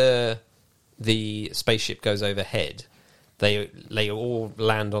whenever the spaceship goes overhead, they all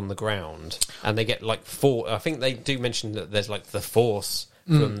land on the ground, and they get like I think they do mention that there's like the force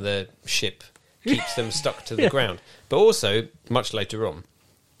from the ship keeps them stuck to the ground. But also, much later on,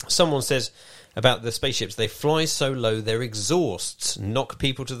 someone says about the spaceships, they fly so low their exhausts knock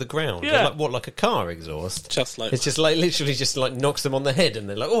people to the ground. Yeah. Like a car exhaust. Just like it's just like literally just like knocks them on the head, and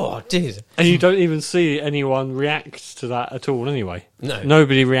they're like, oh, dude. And you don't even see anyone react to that at all anyway. No.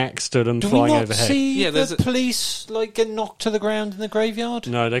 Nobody reacts to them Do we flying not overhead. see there's the police get knocked to the ground in the graveyard?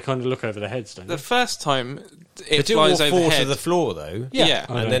 No, they kind of look over their heads, don't they? the first time They it do all flies fall overhead. to the floor, though. Yeah.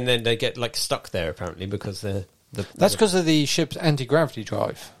 I know. And then they get like stuck there, apparently, because That's because of the ship's anti-gravity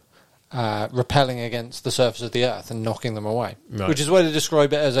drive. Repelling against the surface of the Earth and knocking them away. Right. Which is why they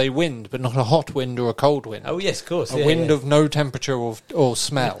describe it as a wind, but not a hot wind or a cold wind. Oh, yes, of course. A wind of no temperature or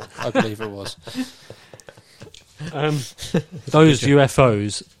smell, I believe it was. Those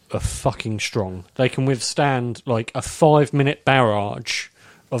UFOs are fucking strong. They can withstand like a 5-minute barrage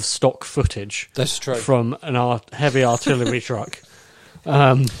of stock footage. That's true. From an heavy artillery truck.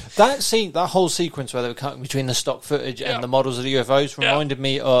 That whole sequence where they were cutting between the stock footage and the models of the UFOs reminded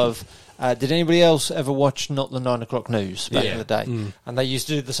me of Did anybody else ever watch Not the 9 O'Clock News back Yeah. in the day? And they used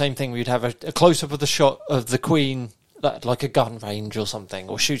to do the same thing. We'd have a close-up of the shot of the Queen, like a gun range or something,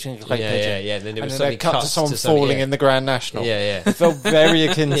 or shooting a clay pigeon. yeah. Then it was and then suddenly they cut to someone falling yeah. in the Grand National. Yeah. It felt very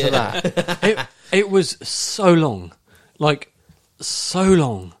akin to that. It was so long. Like, so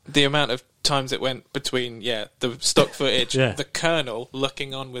long. The amount of times it went between, the stock footage, Yeah. the Colonel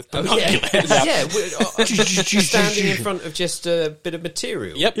looking on with Yeah, binoculars. standing in front of just a bit of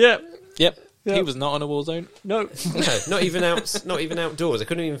material. Yep. Yep. Yep. Yep. He was not on a war zone. No. No, not even outdoors. They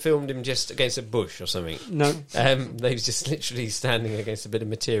couldn't even filmed him just against a bush or something. No. They was just literally standing against a bit of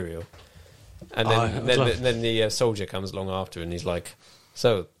material, and then Oh, then the soldier comes along after, and he's like,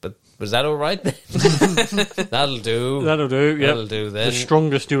 "So, but was that all right then?" That'll do. That'll do, yeah. That'll do then. The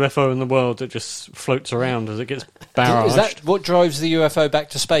strongest UFO in the world that just floats around as it gets barraged. Is that what drives the UFO back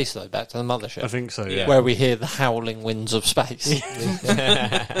to space, though? Back to the mothership? I think so, yeah. Where we hear the howling winds of space.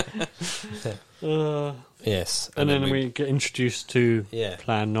 Yes, And then we get introduced to Yeah.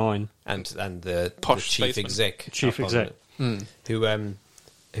 Plan 9. and the Posh chief spaceman. exec, Chief up on exec. it,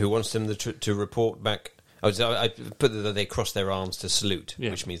 who wants them to report back. Oh, so I put that they cross their arms to salute,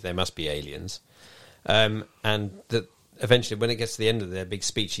 Yeah. which means they must be aliens. And that eventually, when it gets to the end of their big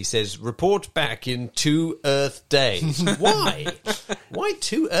speech, he says, "Report back in 2 Earth days." Why? Why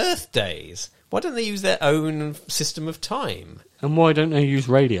 2 Earth days? Why don't they use their own system of time? And why don't they use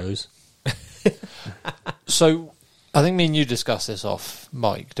radios? So, I think me and you discussed this off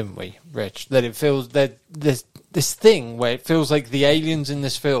mic, didn't we, Rich? That it feels that this thing where it feels like the aliens in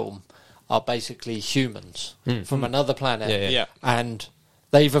this film are basically humans from another planet, Yeah. and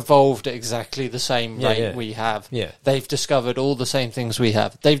they've evolved at exactly the same Yeah, rate yeah. we have. Yeah. They've discovered all the same things we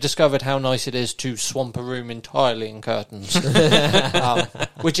have. They've discovered how nice it is to swamp a room entirely in curtains,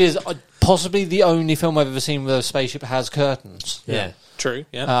 which is possibly the only film I've ever seen where a spaceship has curtains. Yeah. True,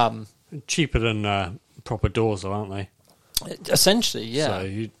 yeah. Cheaper than proper doors, though, aren't they? Essentially, yeah. So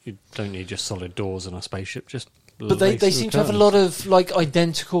you don't need just solid doors in a spaceship, just... But they seem to have a lot of like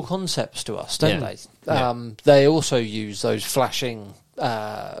identical concepts to us, don't Yeah. they? Yeah. They also use those flashing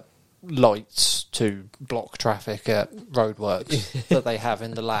lights to block traffic at roadworks that they have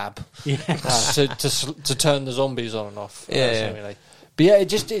in the lab to turn the zombies on and off. Seemingly. But yeah,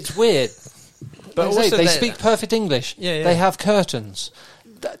 it's weird. But Like I say, also they they- speak perfect English. Yeah. They have curtains.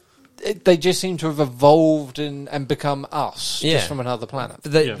 They just seem to have evolved and become us, just from another planet.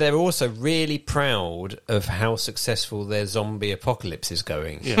 But Yeah. they're also really proud of how successful their zombie apocalypse is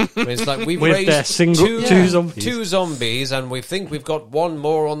going. Yeah. It's like we've With raised their two zombies. 2 zombies, and we think we've got 1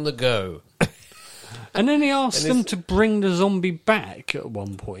 more on the go. And then he asks And them to bring the zombie back at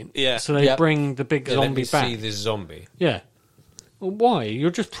one point. Yeah. So they Yep. bring the big Let me zombie back. see this zombie. Yeah. Well, why?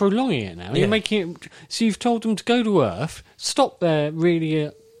 You're just prolonging it now. Yeah. You're making it... So you've told them to go to Earth, stop their really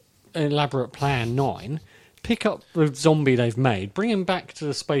elaborate Plan 9, pick up the zombie they've made, bring him back to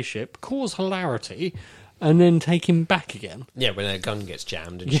the spaceship, cause hilarity, and then take him back again. Yeah, when a gun gets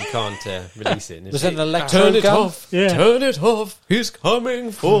jammed and she can't release it. And Was it's that an like, electro turn it gun? off! Yeah. Turn it off! He's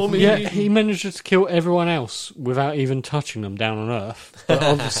coming for me! Yeah, he manages to kill everyone else without even touching them down on Earth. But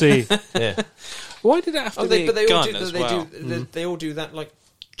obviously... Yeah. Why did it have to be But a gun all do, as they well? they all do that, like,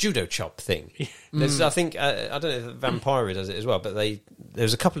 judo chop thing. I think, I don't know if Vampire does it as well, but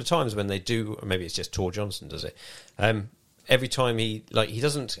there's a couple of times when they do, or maybe it's just Tor Johnson does it, every time he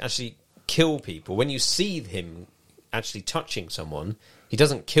doesn't actually kill people. When you see him actually touching someone, he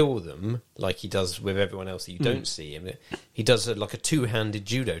doesn't kill them like he does with everyone else that you don't see him. He does like a 2-handed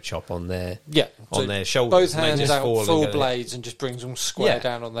judo chop on their their shoulders. Both and they hands just out, fall and full go- blades, and just brings them square Yeah.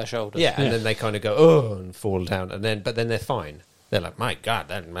 down on their shoulders. Yeah, and Yeah. then they kind of go, oh, and fall down, but then they're fine. They're like, my God,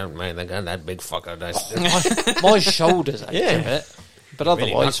 that big fucker, My shoulders ache Yeah. a bit, but Really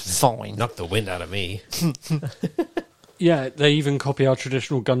otherwise fine. knocked the wind out of me. Yeah, they even copy our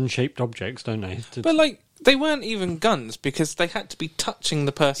traditional gun-shaped objects, don't they? But like, they weren't even guns because they had to be touching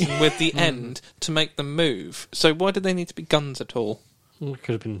the person with the end to make them move. So why did they need to be guns at all? Well, it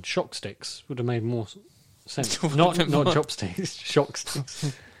could have been shock sticks. Would have made more sense. Would not have been more- chopsticks, shock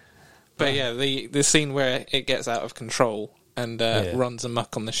sticks. But yeah, the scene where it gets out of control and runs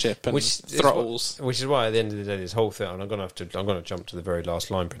amok on the ship and throttles. Which is why at the end of the day, this whole thing, and I'm going to jump to the very last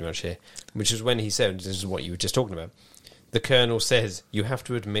line pretty much here, which is when he said, this is what you were just talking about. The Colonel says, "You have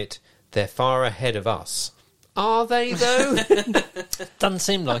to admit they're far ahead of us. Are they though? Doesn't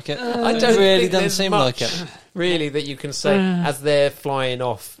seem like it. I don't really think doesn't there's seem much, like it. really, that you can say as they're flying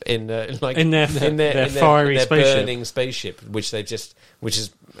off in their fiery spaceship. burning spaceship, which has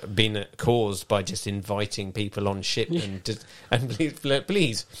been caused by just inviting people on ship and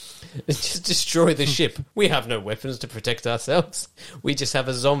please just destroy the ship. We have no weapons to protect ourselves. We just have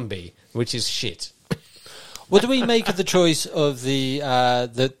a zombie, which is shit. What do we make of the choice of the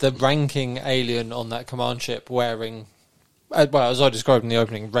ranking alien on that command ship wearing, well, as I described in the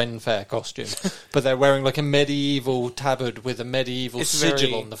opening, Ren Fair costume, but they're wearing like a medieval tabard with a medieval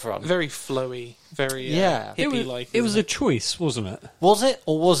sigil on the front. Very flowy, very hippie-like. It was a choice, wasn't it? Was it,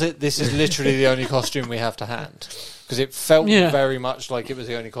 or was it? This is literally the only costume we have to hand, because it felt very much like it was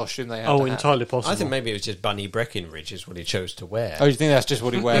the only costume they had. Oh, to hand. entirely possible. I think maybe it was just Bunny Breckinridge is what he chose to wear. Oh, you think that's just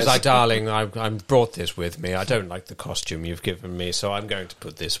what he He wears? was like, darling, I brought this with me. I don't like the costume you've given me, so I'm going to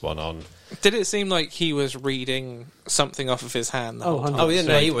put this one on. Did it seem like he was reading something off of his hand the whole time? Oh, yeah,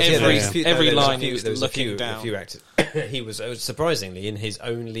 no, he was. Every line he was looking down. A few actors. He was, surprisingly, in his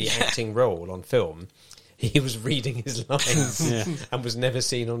only acting role on film, he was reading his lines and was never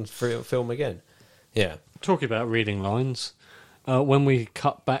seen on film again. Yeah. Talking about reading lines, when we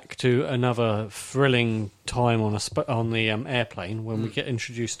cut back to another thrilling time on the airplane, when we get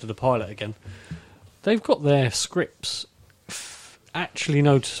introduced to the pilot again, they've got their scripts actually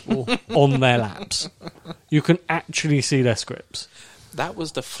noticeable on their laps. You can actually see their scripts. That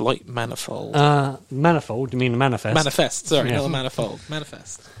was the flight manifold. Manifold? You mean the manifest? Manifest, sorry, Yeah. not the manifold.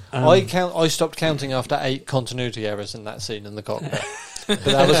 Manifest. I stopped counting after 8 continuity errors in that scene in the cockpit. But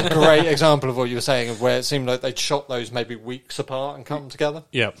that was a great example of what you were saying, of where it seemed like they'd shot those maybe weeks apart and cut them together.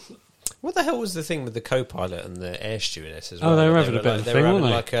 Yep. What the hell was the thing with the co-pilot and the air stewardess as well? Oh, they were having a bit of a they thing, were having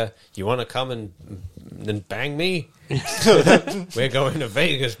weren't they? like you want to come and bang me? We're going to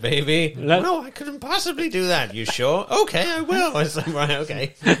Vegas, baby. No, I couldn't possibly do that. You sure? Okay, I will. I was like, right,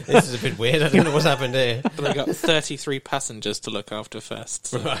 okay. This is a bit weird. I don't know what's happened here. But they got 33 passengers to look after first.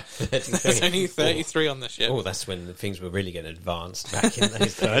 So. Right, There's only 33 on the ship. Oh, that's when things were really getting advanced back in those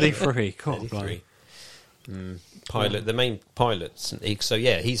days. 33. God, 33. Pilot, the main pilot. So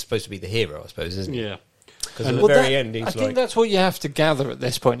yeah, he's supposed to be the hero, I suppose, isn't he? Yeah. Because at the very end, he's I think like, that's what you have to gather at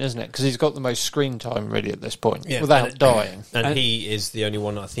this point, isn't it? Because he's got the most screen time, really, at this point, Yeah. without dying. and he is the only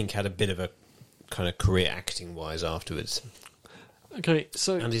one I think had a bit of a kind of career acting wise afterwards. Okay,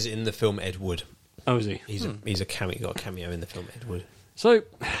 so... And he's in the film Ed Wood. Oh, is he? He's a cameo. Got a cameo in the film Ed Wood, So...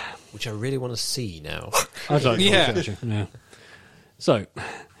 which I really want to see now. I don't know. Yeah. Yeah. So,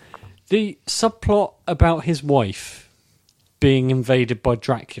 the subplot about his wife being invaded by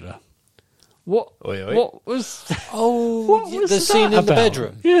Dracula. What? Oi, oi. What was? Oh, What was the scene in that the about?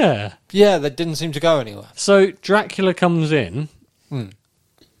 bedroom. Yeah. Yeah, that didn't seem to go anywhere. So Dracula comes in,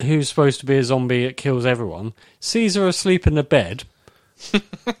 who's supposed to be a zombie that kills everyone, sees her asleep in the bed,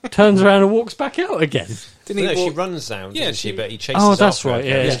 turns around and walks back out again. Didn't No, he she walk- runs down, Yeah, doesn't she? she- But he chases Oh, that's after her. right,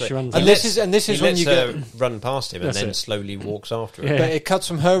 yeah, she runs And out. this is He when lets you her get. run past him and That's then it. slowly walks after her. Yeah. But it cuts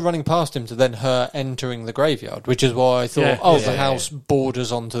from her running past him to then her entering the graveyard, which is why I thought, Yeah. the house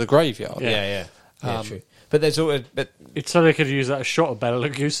borders onto the graveyard. Yeah, true. But there's always, It's so they could use that shot of Bela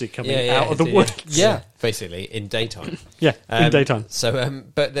Lugosi coming yeah, out of the yeah. woods. Yeah. basically in daytime. Yeah, in daytime. So,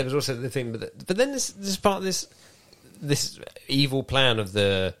 but there was also the thing, but then this part of this evil plan of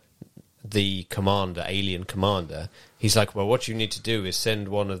the commander, alien commander. He's like, well, what you need to do is send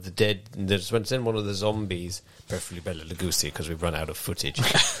one of send one of the zombies, preferably Bela Lugosi, because we've run out of footage.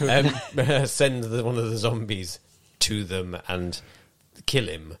 Send one of the zombies to them and kill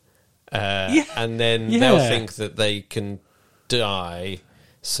him. And then they'll think that they can die.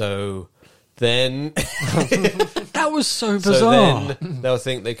 So then, That was so so bizarre. then they'll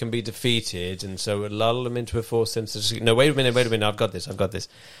think they can be defeated, and so it'll lull them into a false sense of security. No, wait a minute. I've got this.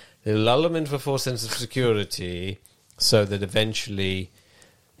 They'll lull them into a false sense of security, so that eventually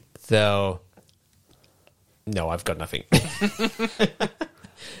they'll. No, I've got nothing.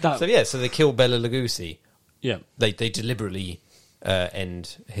 So they kill Bela Lugosi. Yeah. They deliberately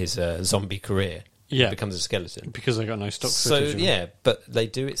end his zombie career. Yeah. He becomes a skeleton. Because they got no stock So footage. yeah, but they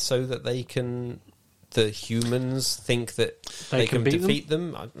do it so that the humans think that they can beat them? defeat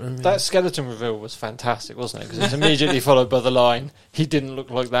them. That skeleton reveal was fantastic, wasn't it? Because it's immediately followed by the line, "He didn't look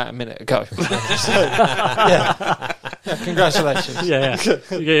like that a minute ago." Yeah, congratulations. Yeah,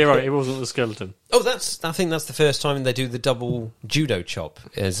 you're right. It wasn't the skeleton. Oh, I think that's the first time they do the double judo chop.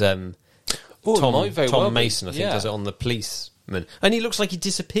 As Tom might very well be. Mason, I think, Yeah. does it on the policeman, and he looks like he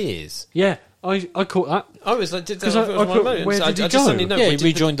disappears. Yeah, I caught that. I was like, Because I put, where did he just go? suddenly know. Yeah, he Did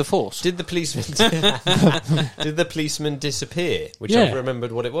rejoined the force. Did the policeman? Did the policeman disappear? Which Yeah. I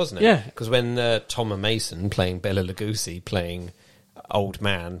remembered what it was now. Yeah. Because when Tom Mason playing Bela Lugosi playing old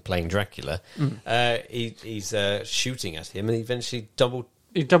man playing Dracula, he's shooting at him, and he eventually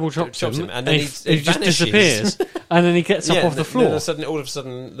He double chops chops him, and then he he just vanishes. disappears, and then he gets up off the floor. All of a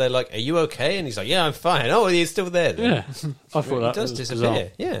sudden, they're like, "Are you okay?" And he's like, "Yeah, I'm fine." Oh, he's still there. Then. Yeah, I thought He that does was disappear. bizarre.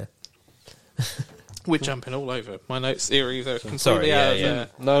 Yeah. We're jumping all over. My notes are either completely Sorry, out yeah, of yeah.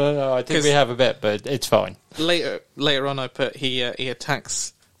 No. I think we have a bit, but it's fine. Later on, I put he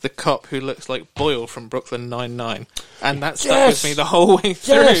attacks the cop who looks like Boyle from Brooklyn Nine-Nine, and that stuck with me the whole way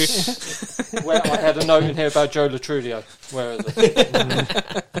through. Yes! Well, I had a note in here about Joe Latrudio. Where is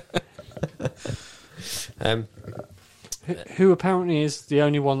it? Who apparently is the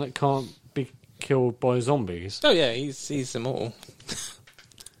only one that can't be killed by zombies. Oh yeah, he's immortal.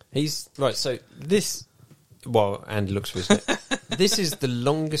 He's right. So this, well, Andy looks for his neck. This is the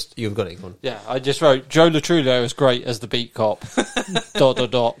longest. You've got it. Go on. Yeah, I just wrote Joe Latrudio is great as the beat cop. ...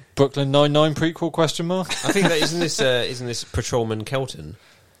 Brooklyn Nine-Nine prequel ? I think that isn't this Patrolman Kelton,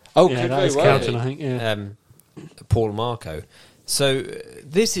 Oh, Yeah, could that be is well. Kelton, I think. Yeah, Paul Marco. So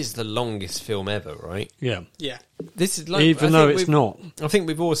this is the longest film ever, right? yeah. Yeah, This is like, Even I though think it's we've- not. I think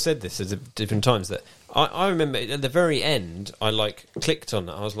we've always said this at different times that I remember at the very end I clicked on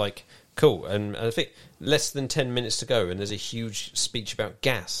it. I was like, cool, and I think less than 10 minutes to go, and there's a huge speech about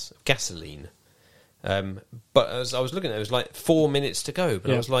gasoline. But as I was looking at it, it was like 4 minutes to go. But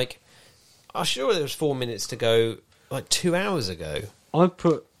I Yeah. was like, I'm sure there was 4 minutes to go like 2 hours ago. I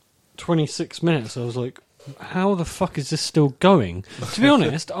put 26 minutes. I was like, how the fuck is this still going? To be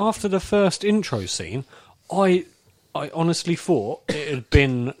honest, after the first intro scene, I honestly thought it had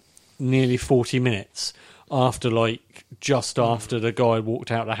been nearly 40 minutes after, just after the guy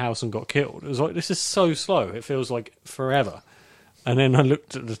walked out of the house and got killed. It was like, this is so slow. It feels like forever. And then I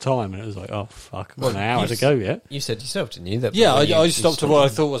looked at the time and it was like, oh, fuck, an hour to go yet. You said yourself, didn't you? That Yeah, when you I stopped at what I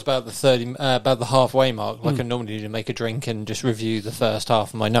thought was about the about the halfway mark, like I normally do to make a drink and just review the first half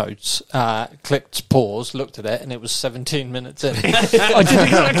of my notes. Clicked pause, looked at it, and it was 17 minutes in. I did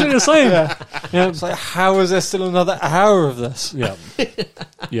exactly the same. Yeah. It's like, how is there still another hour of this? Yeah.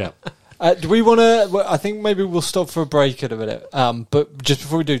 Yeah. Do we want to? I think maybe we'll stop for a break in a minute. But just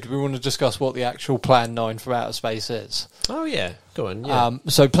before we do we want to discuss what the actual Plan 9 for outer space is? Oh yeah, go on. Yeah.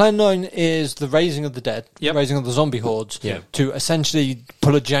 So Plan 9 is the raising of the dead, Yep. raising of the zombie hordes, Yeah. to essentially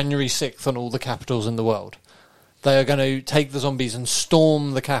pull a January 6th on all the capitals in the world. They are going to take the zombies and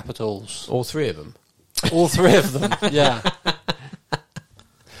storm the capitals. All three of them. All three of them, yeah.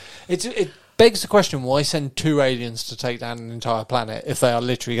 It begs the question, why send 2 aliens to take down an entire planet if they are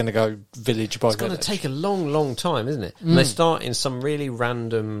literally going to go village by It's going village? to take a long, long time, isn't it? And they start in some really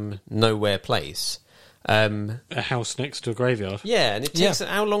random, nowhere place. A house next to a graveyard. Yeah, and it takes.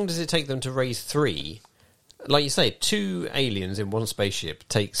 How long does it take them to raise 3? Like you say, 2 aliens in one spaceship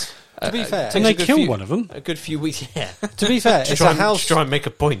takes. To be fair- takes And a they good kill few- one of them. A good few weeks. Yeah. To be fair, it's a house. Try and make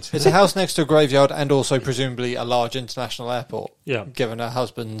a point. It's a house next to a graveyard and also presumably a large international airport. Yeah. Given her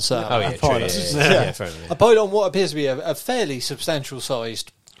husband's Oh yeah, true, pilot. yeah, fair enough. a pilot on what appears to be a fairly substantial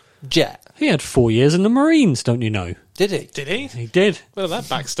sized jet. He had 4 years in the Marines, don't you know? Did he? did he? He did. Where did that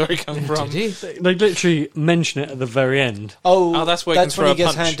backstory come from? Did he? They literally mention it at the very end. Oh, that's where he can when throw he a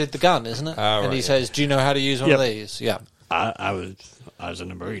gets punch. handed the gun, isn't it? Oh, and right, he yeah. says, "Do you know how to use one Yep. of these?" Yeah. I was in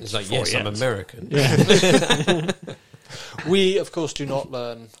the Marines. It's like, for yes, 4 I'm years. American. Yeah. We, of course, do not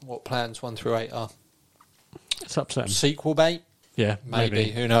learn what plans 1 through 8 are. It's upsetting. Sequel bait, Yeah, maybe.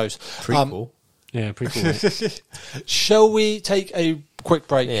 Who knows? Prequel. Yeah, pretty cool. Shall we take a quick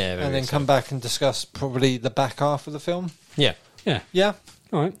break Yeah, very and then so. come back and discuss probably the back half of the film? Yeah. Yeah. Yeah.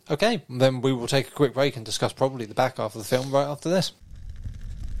 All right. Okay, then we will take a quick break and discuss probably the back half of the film right after this.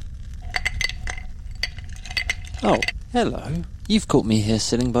 Oh, hello. You've caught me here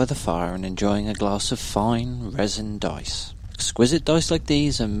sitting by the fire and enjoying a glass of fine resin dice. Exquisite dice like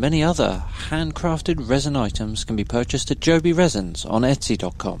these and many other handcrafted resin items can be purchased at Joby Resins on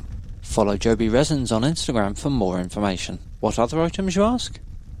Etsy.com. Follow Joby Resins on Instagram for more information. What other items, you ask?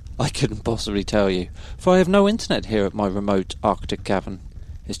 I couldn't possibly tell you, for I have no internet here at my remote Arctic cavern.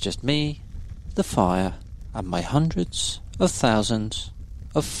 It's just me, the fire, and my hundreds of thousands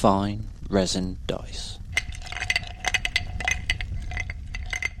of fine resin dice.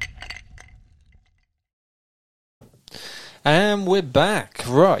 And we're back.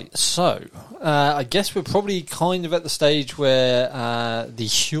 Right, so I guess we're probably kind of at the stage where the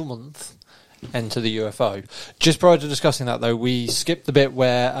humans enter the UFO. Just prior to discussing that, though, we skipped the bit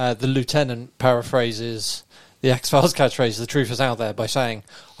where the lieutenant paraphrases the X-Files catchphrase, "The truth is out there," by saying,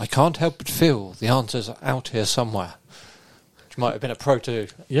 "I can't help but feel the answer's out here somewhere." Which might have been a proto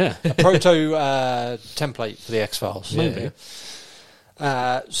template for the X-Files. Maybe.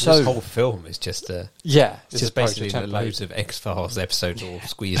 This whole film is just it's just basically loads of X-Files episodes all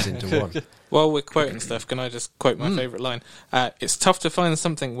squeezed into one. While we're quoting stuff, can I just quote my favourite line? It's tough to find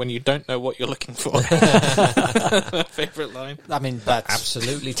something when you don't know what you're looking for. My favourite line. I mean, that's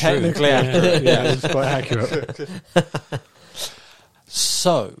absolutely technically true. accurate. Yeah, it's quite accurate.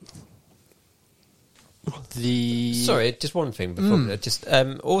 So, Sorry, just one thing before.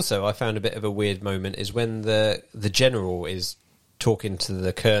 Also, I found a bit of a weird moment is when the general is talking to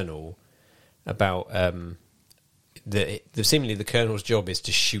the colonel about seemingly the colonel's job is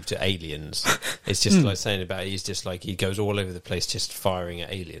to shoot at aliens. It's just like saying about he's just like he goes all over the place just firing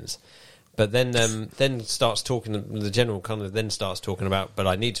at aliens. But then starts talking. The general kind of then starts talking about. But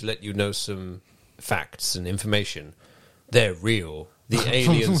I need to let you know some facts and information. They're real. The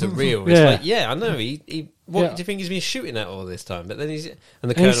aliens are real. It's like, yeah, I know. What do you think he's been shooting at all this time? But then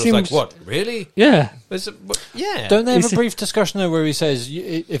the colonel's like, what? Really? Yeah. Yeah. Don't they have a brief discussion there where he says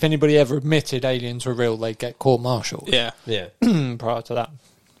if anybody ever admitted aliens were real, they'd get court-martialed? Yeah. Prior to that.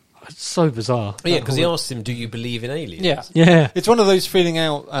 It's so bizarre. Yeah, because he asked him, do you believe in aliens? Yeah. Yeah. It's one of those feeling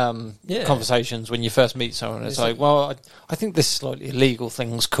out conversations when you first meet someone. It's like, well, I think this slightly illegal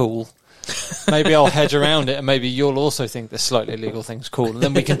thing's cool. Maybe I'll hedge around it, and maybe you'll also think this slightly illegal thing's cool, and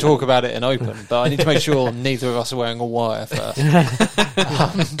then we can talk about it in open. But I need to make sure neither of us are wearing a wire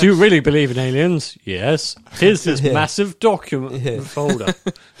first. Do you really believe in aliens? Yes. Here's this massive document folder.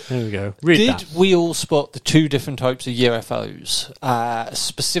 There we go. Read that. Did we all spot the two different types of UFOs?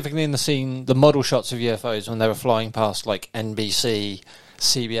 Specifically in the scene, the model shots of UFOs when they were flying past like NBC,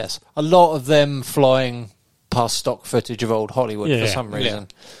 CBS. A lot of them flying past stock footage of old Hollywood for some reason.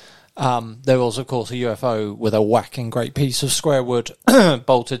 There was, of course, a UFO with a whacking great piece of square wood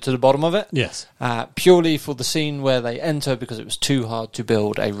bolted to the bottom of it. Yes. Purely for the scene where they enter because it was too hard to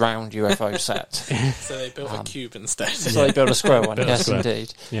build a round UFO set. So they built a cube instead. So they built a square one, yes,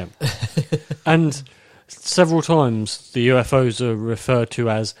 indeed. Yeah. And several times the UFOs are referred to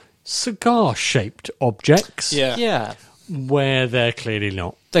as cigar-shaped objects. Yeah. Where they're clearly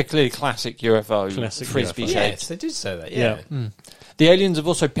not. They're clearly classic UFO, Classic frisbee UFO. shaped. Yes, they did say that, yeah. The aliens have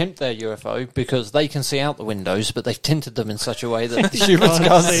also pimped their UFO because they can see out the windows, but they've tinted them in such a way that the humans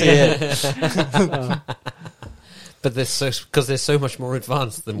can't see it. But because they're so much more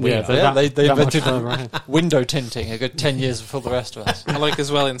advanced than we are. They invented window tinting a good 10 years before the rest of us. I like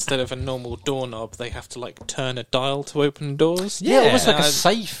as well, instead of a normal doorknob, they have to like turn a dial to open doors. Yeah, almost like a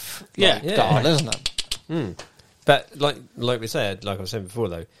safe dial, isn't it? But like we said, like I was saying before,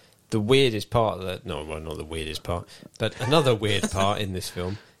 though, the weirdest part not the weirdest part, but another weird part in this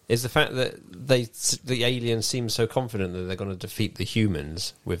film is the fact that the aliens seem so confident that they're going to defeat the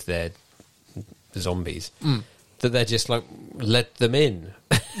humans with their zombies that they're just like, let them in.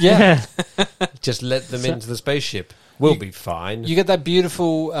 Yeah. Just let them into the spaceship. We'll be fine. You get that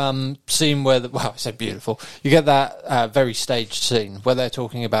beautiful scene where, I said beautiful, you get that very staged scene where they're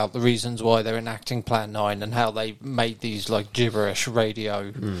talking about the reasons why they're enacting Plan 9 and how they made these like gibberish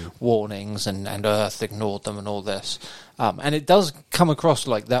radio warnings and Earth ignored them and all this. And it does come across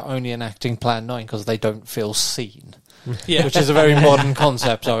like they're only enacting Plan 9 because they don't feel seen. Yeah. Which is a very modern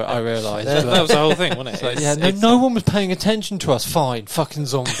concept, I realise. That was the whole thing, wasn't it? No one was paying attention to us. Fine, fucking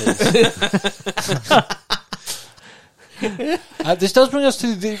zombies. This does bring us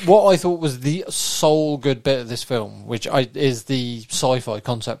to what I thought was the sole good bit of this film, which is the sci-fi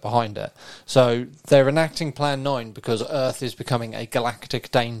concept behind it. So they're enacting Plan 9 because Earth is becoming a galactic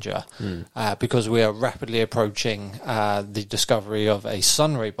danger, because we are rapidly approaching the discovery of a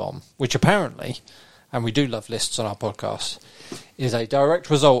sunray bomb, which apparently, and we do love lists on our podcast, is a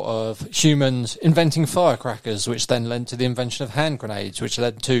direct result of humans inventing firecrackers, which then led to the invention of hand grenades, which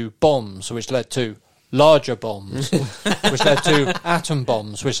led to bombs, which led to larger bombs, which led to atom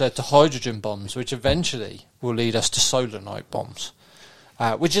bombs, which led to hydrogen bombs, which eventually will lead us to solar night bombs,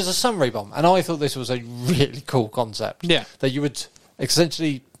 which is a sunray bomb. And I thought this was a really cool concept. Yeah. That you would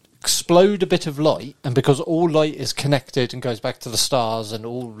essentially explode a bit of light, and because all light is connected and goes back to the stars and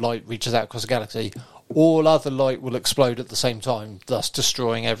all light reaches out across the galaxy, all other light will explode at the same time, thus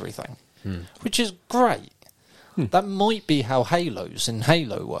destroying everything. Which is great. That might be how halos in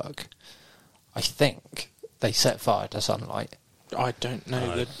Halo work. I think they set fire to sunlight. I don't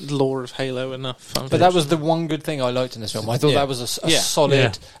know the lore of Halo enough. But that was the one good thing I liked in this film. I thought that was a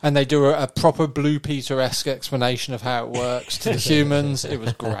solid, and they do a proper Blue Peter-esque explanation of how it works to the humans. It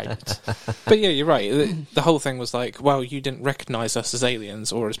was great. But yeah, you're right. The whole thing was like, well, you didn't recognise us as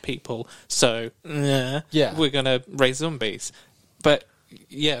aliens or as people, so we're going to raise zombies. But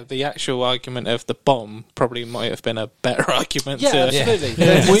yeah, the actual argument of the bomb probably might have been a better argument. Absolutely.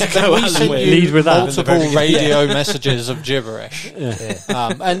 Then we sent you lead with that. multiple radio messages of gibberish.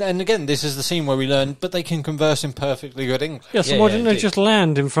 And again, this is the scene where we learn, but they can converse in perfectly good English. Yeah, so why didn't they just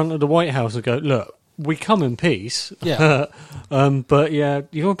land in front of the White House and go, look, we come in peace, but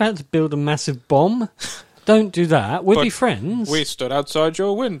you're about to build a massive bomb? Don't do that. We'll be friends. We stood outside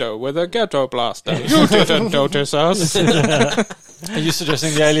your window with a ghetto blaster. You didn't notice us. Are you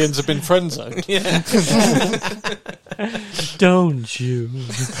suggesting the aliens have been friend-zoned? Yeah. Don't you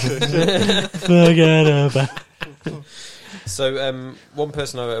forget about... So, one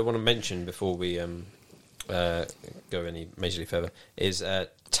person I want to mention before we go any majorly further is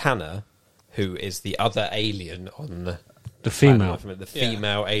Tanner, who is the other alien on the female. The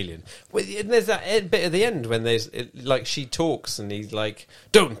female alien. Well, and there's that bit at the end when she talks and he's like,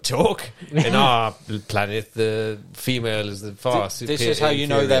 "Don't talk." In our planet, the female is the far superior. This is how you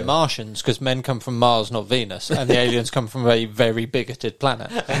know they're Martians, because men come from Mars, not Venus, and the aliens come from a very bigoted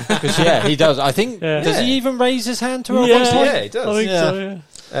planet. Because he does. I think does he even raise his hand to her? Yeah, he does. I think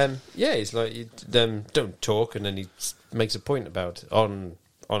so. Yeah. He's like, "Don't talk," and then he makes a point about on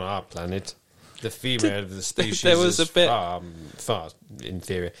our planet. The female of the species there was is a bit far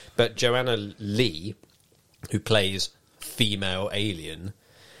inferior. But Joanna Lee, who plays female alien,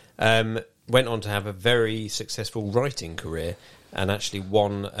 went on to have a very successful writing career and actually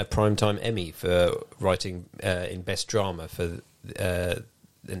won a Primetime Emmy for writing in Best Drama for the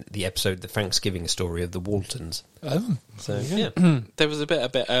episode The Thanksgiving Story of the Waltons. Oh. So, yeah. There was a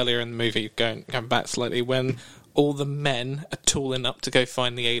bit earlier in the movie, going back slightly, when all the men are tooling up to go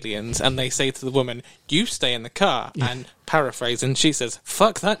find the aliens, and they say to the woman, "You stay in the car," and paraphrasing, she says,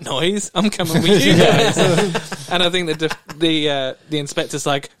 "Fuck that noise, I'm coming with you guys." And I think that the inspector's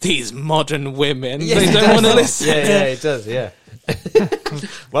like, "These modern women, they don't want to listen." Yeah, it does, yeah.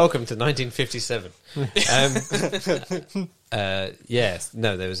 Welcome to 1957. Yes,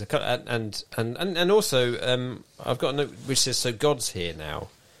 no, there was a and also I've got a note which says, "So God's here now."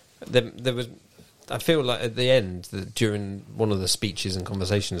 There was. I feel like at the end, during one of the speeches and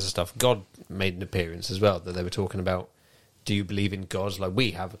conversations and stuff, God made an appearance as well. That they were talking about, do you believe in God? Like,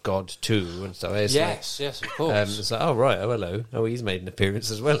 we have a God too, and so yes, of course. It's like, oh right, oh hello, oh he's made an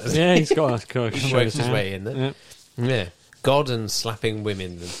appearance as well. Yeah, he's got he worked his way in there. Yeah, God and slapping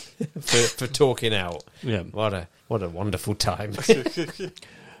women for talking out. Yeah, what a wonderful time.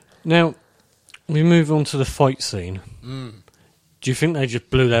 Now we move on to the fight scene. Do you think they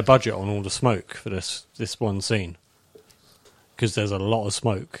just blew their budget on all the smoke for this one scene? Because there's a lot of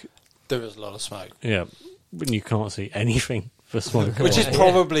smoke. There is a lot of smoke. Yeah, but you can't see anything for smoke. Which is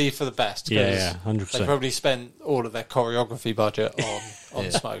probably for the best. Yeah, 100%. They probably spent all of their choreography budget on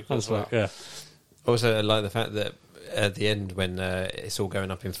smoke as well. Yeah. Also, I like the fact that at the end, when it's all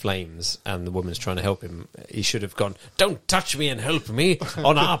going up in flames and the woman's trying to help him, he should have gone, "Don't touch me and help me.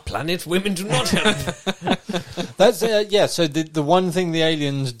 On our planet, women do not help." That's so the one thing the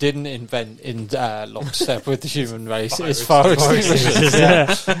aliens didn't invent in lockstep with the human race is fire extinguishers.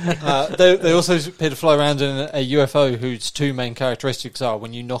 They also appear to fly around in a UFO whose two main characteristics are,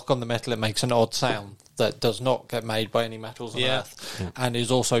 when you knock on the metal, it makes an odd sound that does not get made by any metals on Earth, and is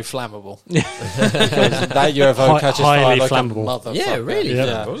also flammable. Because that UFO catches fire like flammable. a motherfucker. Yeah, really.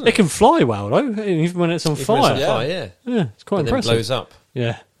 Yeah. Flammable, It can fly well though, even when it's on fire. Yeah, it's quite and impressive. then blows up.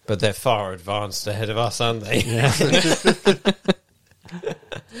 Yeah. But they're far advanced ahead of us, aren't they?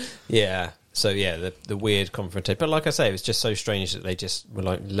 Yeah. So the weird confrontation. But like I say, it was just so strange that they just were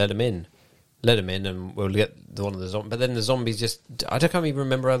like, let them in, and we'll get one of the zombies. But then the zombies I can't even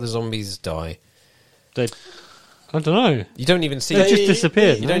remember how the zombies die. I don't know. You don't even see. They just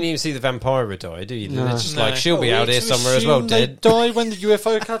disappeared. You don't even see the vampire die, do you? No. It's just like, she'll be out here somewhere as well, they dead. die when the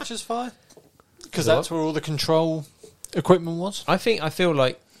UFO catches fire? Because that's where all the control equipment was. I feel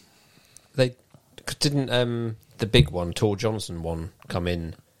like they didn't. The big one, Tor Johnson one, come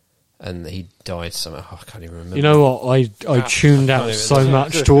in, and he died somehow. I can't even remember. You know what? I tuned out so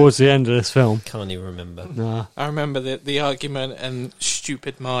much towards the end of this film. Can't even remember. Nah. I remember the argument and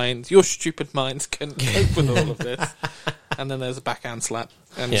stupid minds. Your stupid minds can cope with all of this. And then there's a backhand slap.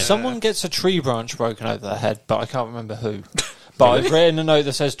 And someone gets a tree branch broken over their head, but I can't remember who. But I've written a note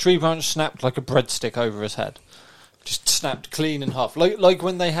that says tree branch snapped like a breadstick over his head. just snapped clean in half. Like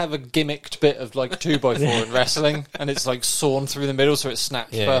when they have a gimmicked bit of like 2x4 in wrestling, and it's like sawn through the middle, so it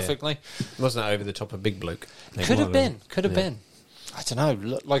snaps perfectly. Wasn't that over the top of Big Bloke? Could have been. I don't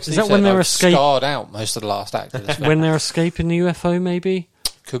know. Like Is that when they're scarred out most of the last act of this film? When they're escaping the UFO, maybe?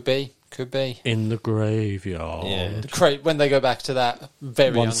 Could be. In the graveyard. Yeah. When they go back to that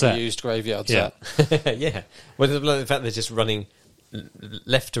very One set. underused graveyard Yeah. set. Yeah. Well, the fact they're just running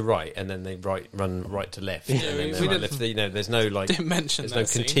left to right, and then they run right to left, and then they run left. There's no like. Didn't mention there's that no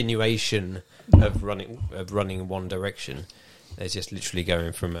scene. continuation of running in one direction. They're just literally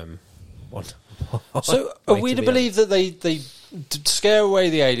going from one. So are way we to the believe that they scare away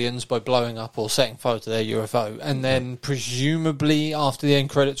the aliens by blowing up or setting fire to their UFO, and then presumably after the end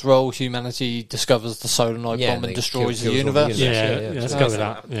credits roll, humanity discovers the solenoid bomb and destroys the kills all universe? Yeah, let's go with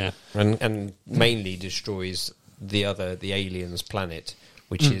that. Yeah. and mainly destroys the aliens' planet,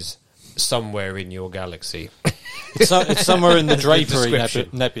 which is somewhere in your galaxy. It's somewhere in the Drapery description.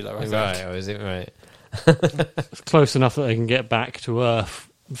 Nebula, I think. Right? Oh, is it right? It's close enough that they can get back to Earth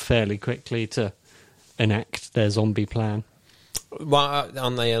fairly quickly to enact their zombie plan. Well,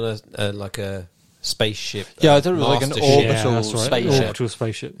 aren't they on a spaceship? Yeah, I thought it was like an master ship? orbital Yeah, that's right. spaceship. Orbital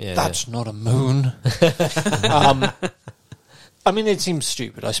spaceship. Yeah, That's not a moon. I mean, it seems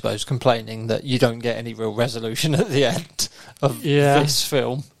stupid, I suppose, complaining that you don't get any real resolution at the end of this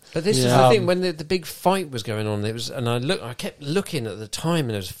film. But this is the thing. When the big fight was going on, I kept looking at the time, and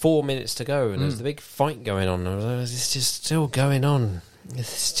there was 4 minutes to go, and there was the big fight going on. And I was like, it's just still going on.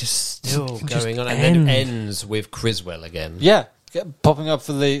 It's just still going on, and then it ends with Criswell again. Yeah, popping up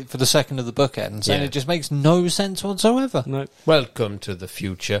for the second of the bookends, and Yeah. it just makes no sense whatsoever. No. Welcome to the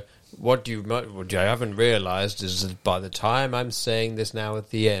future. What I haven't realised is that by the time I'm saying this now at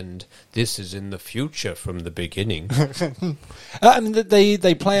the end, this is in the future from the beginning. I mean,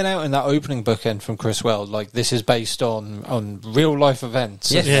 they play it out in that opening bookend from Criswell, like this is based on real life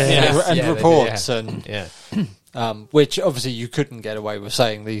events Yes. and Yeah, reports, yeah. and Yeah. which obviously you couldn't get away with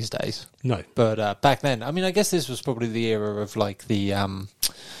saying these days. No. But back then, I mean, I guess this was probably the era of like the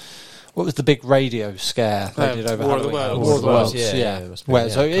what was the big radio scare they did over War of the Halloween? Worlds. War of the Worlds, Yeah, it must be, Where,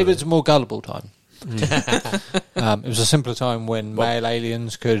 yeah, so it probably. was a more gullible time. It was a simpler time when male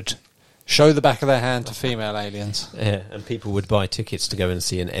aliens could show the back of their hand to female aliens. Yeah, and people would buy tickets to go and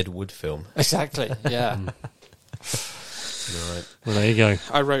see an Ed Wood film. Exactly, yeah. Right. Well, there you go.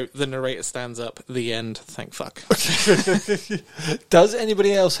 I wrote, the narrator stands up, the end, thank fuck. Does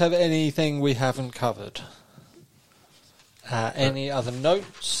anybody else have anything we haven't covered? Any other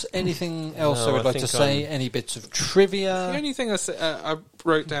notes? Anything else No, I would I like to think say? Any bits of trivia? The only thing I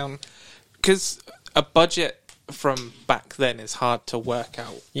wrote down, because a budget from back then is hard to work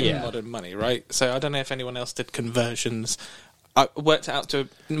out in modern money, right? So I don't know if anyone else did conversions. I worked it out to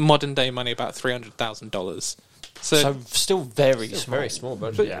modern day money about $300,000. So still very small. Very small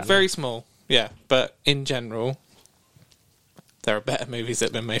budget. But very small, yeah. But in general, there are better movies that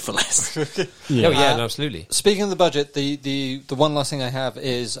have been made for less. Yeah. Oh yeah, no, absolutely. Speaking of the budget, the one last thing I have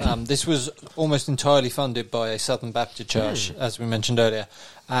is this was almost entirely funded by a Southern Baptist church, as we mentioned earlier.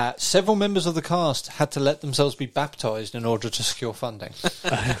 Several members of the cast had to let themselves be baptised in order to secure funding.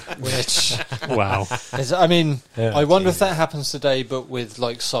 Which, Wow. I mean, Yeah, I wonder if that happens today, but with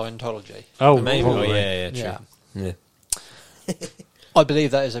like Scientology. Oh, Maybe. Oh, probably. yeah, true. Yeah. Yeah. I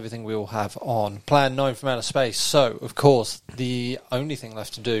believe that is everything we will have on Plan 9 from Outer Space. So, of course, the only thing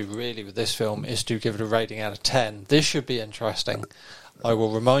left to do, really, with this film is to give it a rating out of 10. This should be interesting. I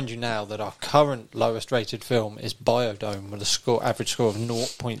will remind you now that our current lowest rated film is Biodome, with a average score of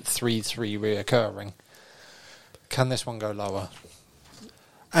 0.33 reoccurring. Can this one go lower?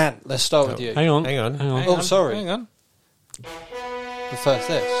 And let's start with you. Hang on. Hang on. Oh, sorry. Hang on. But first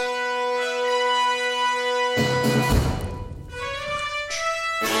this.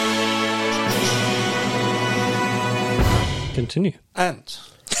 Continue. And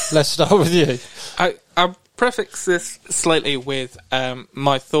let's start with you. I'll prefix this slightly with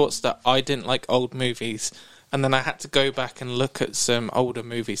my thoughts that I didn't like old movies, and then I had to go back and look at some older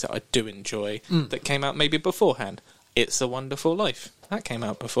movies that I do enjoy that came out maybe beforehand. It's a Wonderful Life. That came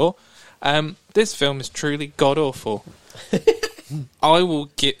out before. This film is truly god-awful. I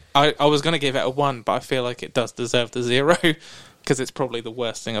was going to give it a 1, but I feel like it does deserve the 0, because it's probably the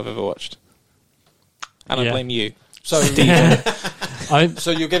worst thing I've ever watched. And I Yeah. blame you. So,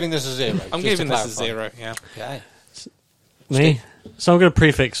 so you're giving this a 0? I'm just giving to this a clarify. 0, yeah. Okay. Me? So I'm going to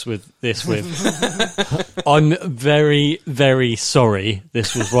prefix with I'm very, very sorry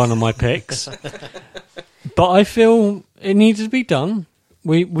this was one of my picks. But I feel it needed to be done.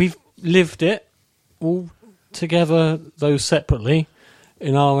 We've lived it all together, though separately,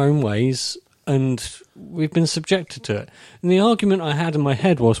 in our own ways, and we've been subjected to it. And the argument I had in my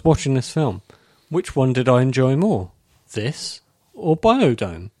head was watching this film, which one did I enjoy more? This or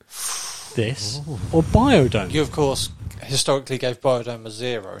Biodome? This or Biodome? You, of course, historically gave Biodome a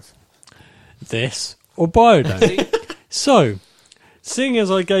 0. This or Biodome? So, seeing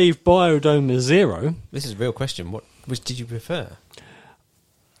as I gave Biodome a 0... This is a real question. Which did you prefer?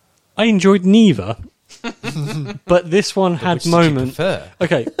 I enjoyed neither, but this one had Which did you moments... prefer?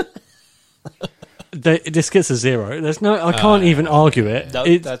 Okay. This gets a 0. There's no, I can't even argue it. No,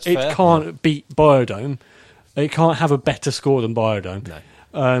 It that's fair. can't beat Biodome. It can't have a better score than Biodome. No.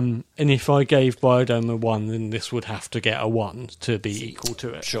 And if I gave Biodome a 1, then this would have to get a 1 to be equal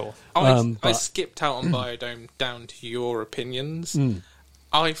to it. Sure. I but- skipped out on Biodome down to your opinions.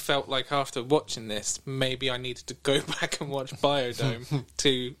 I felt like after watching this, maybe I needed to go back and watch Biodome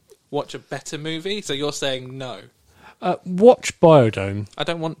to watch a better movie. So you're saying no? Watch Biodome. I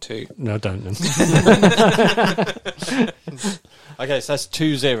don't want to. No, don't then. Okay, so that's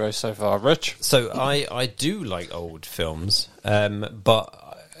 2 zeros so far. Rich? So I do like old films,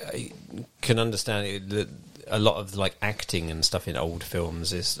 but I can understand it, that a lot of like acting and stuff in old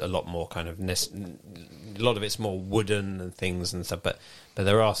films is a lot more kind of a lot of it's more wooden and things and stuff. But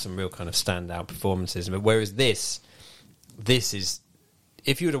there are some real kind of standout performances. But whereas this is,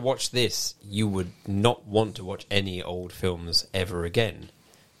 if you were to watch this, you would not want to watch any old films ever again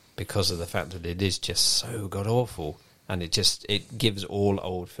because of the fact that it is just so god awful. And it gives all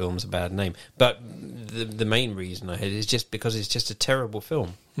old films a bad name. But the main reason I had is just because it's just a terrible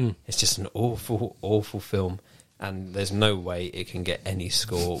film. It's just an awful, awful film. And there's no way it can get any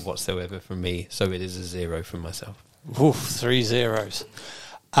score whatsoever from me. So it is a 0 from myself. Oof, 3 zeros.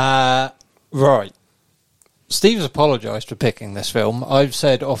 Right. Steve's apologised for picking this film. I've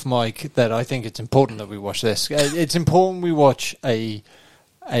said off mic that I think it's important that we watch this. It's important we watch a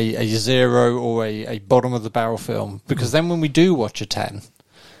 0 or a bottom of the barrel film, because then when we do watch a 10,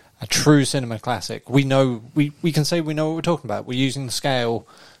 a true cinema classic, we know we can say we know what we're talking about. We're using the scale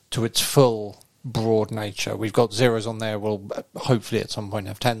to its full broad nature. We've got zeros on there. We'll hopefully at some point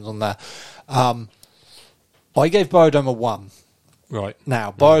have 10s on there. I gave Biodome a 1. Right.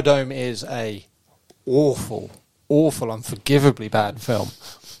 Now, Biodome is a awful, unforgivably bad film,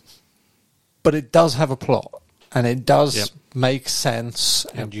 but it does have a plot. And it does make sense,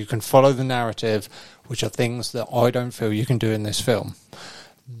 and you can follow the narrative, which are things that I don't feel you can do in this film.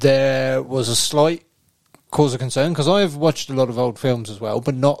 There was a slight cause of concern, because I have watched a lot of old films as well,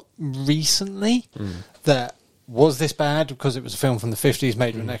 but not recently, that was this bad because it was a film from the 50s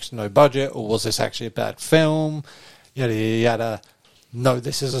made with next to no budget, or was this actually a bad film? Yada, yada, yada. No,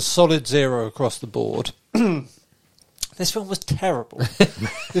 this is a solid 0 across the board. This film was terrible.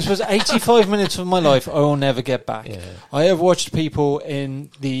 This was 85 minutes of my life I will never get back. Yeah. I have watched people in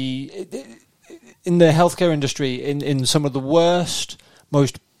the healthcare industry in some of the worst,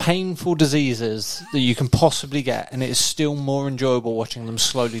 most painful diseases that you can possibly get, and it is still more enjoyable watching them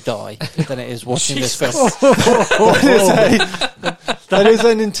slowly die than it is watching this film. That is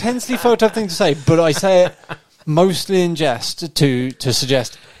an intensely fucked up thing to say, but I say it mostly in jest to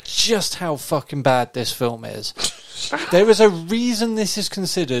suggest just how fucking bad this film is. There is a reason this is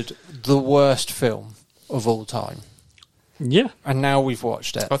considered the worst film of all time. Yeah. And now we've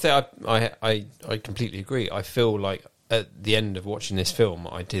watched it. I think I completely agree. I feel like at the end of watching this film,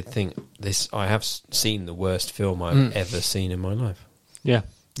 I did think I have seen the worst film I've ever seen in my life. Yeah.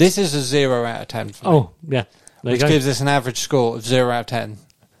 This is a 0 out of 10 for me. Oh, yeah. There Which you go. gives us an average score of 0 out of 10.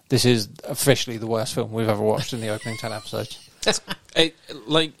 This is officially the worst film we've ever watched in the opening 10 episodes.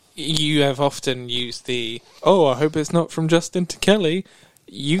 Like, you have often used the, I hope it's not from Justin to Kelly.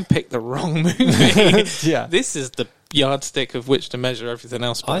 You picked the wrong movie. Yeah. This is the yardstick of which to measure everything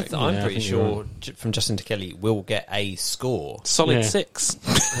else by. I'm I pretty think you're sure from Justin to Kelly will get a score. Solid Yeah. 6.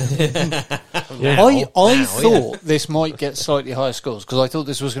 Yeah. I thought this might get slightly higher scores, because I thought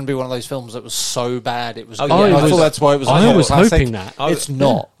this was going to be one of those films that was so bad it was Oh, good. yeah. I thought that's why it was. I a was classic. hoping that. It's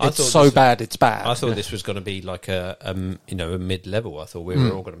not. I It's thought so this- bad it's bad. I thought this was going to be like a mid-level. I thought we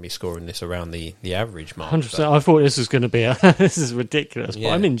were all going to be scoring this around the average mark. 100%. I thought this was going to be this is ridiculous, but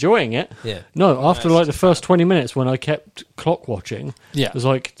Yeah. I'm enjoying it. Yeah. No, after like the first 20 minutes when I kept clock watching, Yeah. it was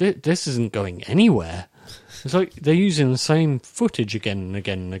like, this isn't going anywhere. It's like they're using the same footage again and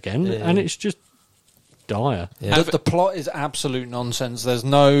again and again, and it's just dire. Yeah. The plot is absolute nonsense. There's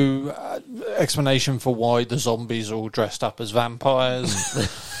no explanation for why the zombies are all dressed up as vampires.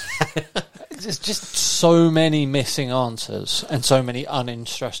 There's just so many missing answers and so many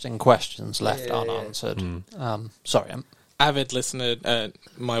uninteresting questions left unanswered. Sorry, avid listener,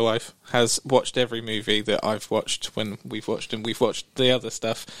 my wife, has watched every movie that I've watched when we've watched, and we've watched the other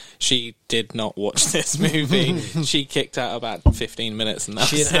stuff. She did not watch this movie. She kicked out about 15 minutes, and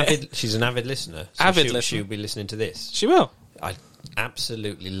that's it. She's an avid listener. So Avid listener. She'll be listening to this. She will. I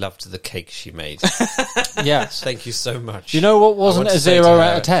absolutely loved the cake she made. Yes. Thank you so much. You know what wasn't want a to say to 0 her,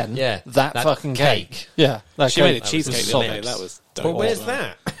 out of 10? yeah, that fucking cake. Yeah. That She cake. made a cheesecake was the other solid. day. That was dope. Well, where's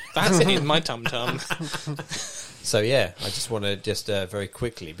that? That's in my tum-tum. So yeah, I just want to very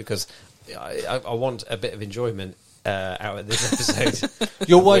quickly, because I want a bit of enjoyment out of this episode.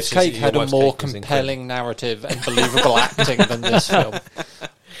 Your wife's Which is- cake your had a wife's more cake was compelling narrative and believable acting than this film,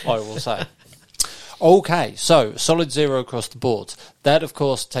 I will say. Okay, so solid 0 across the board. That, of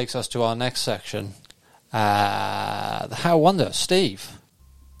course, takes us to our next section. The How Wonder. Steve.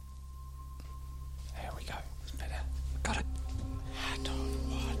 Here we go. Got it. Hat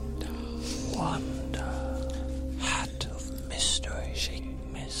of Wonder. Wonder. Hat of Mystery. Chic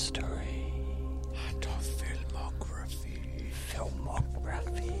mystery. Hat of Filmography.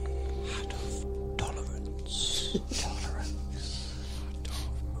 Filmography. Hat of Tolerance. Tolerance. Hat of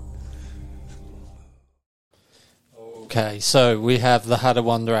Okay, so we have the Had a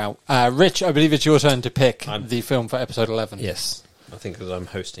Wonder out. Rich, I believe it's your turn to pick the film for episode 11. Yes, I think because I'm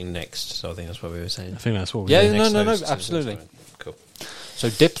hosting next, so I think that's what we were saying. I think that's what we Yeah, did. no, Next host, absolutely. that's fine. Cool. So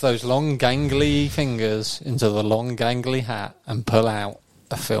dip those long gangly fingers into the long gangly hat and pull out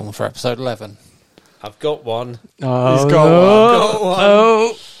a film for episode 11. I've got one. Oh, He's got no. one.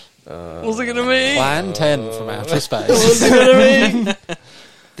 Oh. What's it going to be? Plan 10 from outer space. What's it going to be?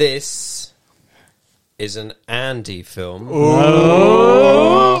 This is an Andy film.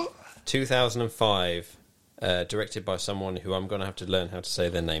 2005, directed by someone who I'm going to have to learn how to say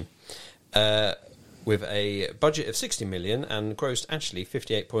their name. With a budget of 60 million and grossed actually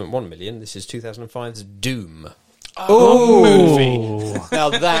 58.1 million. This is 2005's Doom. Movie. Now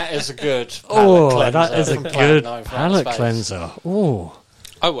that is a good palate cleanser. That is a from Plan good 9 from palate outer space. cleanser. Oh,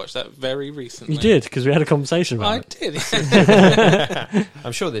 I watched that very recently. you did, because we had a conversation about I it. did.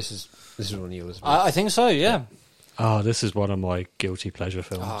 I'm sure this is one of yours. I think so, yeah. Oh, this is one of my guilty pleasure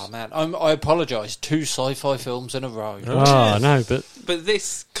films. Oh, man. I apologise. 2 sci-fi films in a row. Oh, no, but But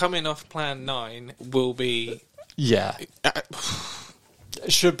this, coming off Plan 9, will be... Yeah.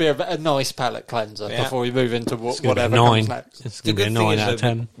 It should be a nice palate cleanser Yeah. before we move into it's going to whatever be a 9. comes next. It's The going to be a good thing 9 is, out of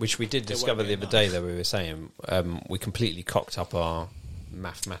 10. which we did discover the other day, that we were saying, we completely cocked up our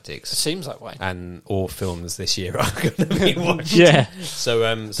mathematics. It seems that way. And all films this year are going to be watched. Yeah. So,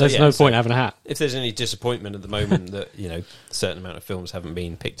 There's no point having a hat. If there's any disappointment at the moment that a certain amount of films haven't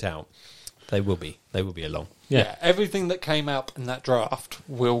been picked out, they will be along. Yeah, everything that came out in that draft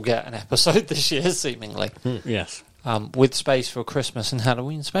will get an episode this year, seemingly. Yes. With space for Christmas and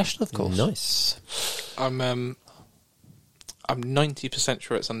Halloween special, of course. Nice. I'm 90%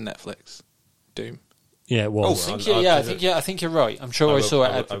 sure it's on Netflix. Doom. Yeah, it was. Oh, I think you're right. I'm sure I saw it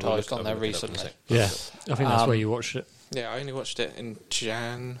I will advertised look on there it up in a recently. sec. Yeah, I think that's where you watched it. Yeah, I only watched it in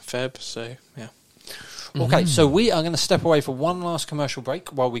Feb, so yeah. Okay, so we are going to step away for one last commercial break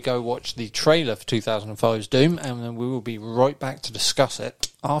while we go watch the trailer for 2005's Doom, and then we will be right back to discuss it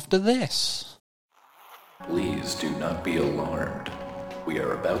after this. Please do not be alarmed. We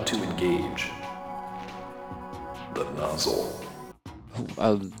are about to engage the nozzle.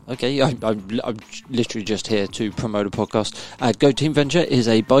 Okay, I'm literally just here to promote a podcast. Go Team Venture is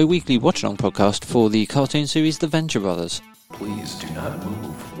a bi-weekly watch-along podcast for the cartoon series The Venture Brothers. Please do not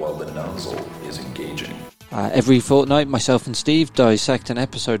move while the nozzle is engaging. Every fortnight, myself and Steve dissect an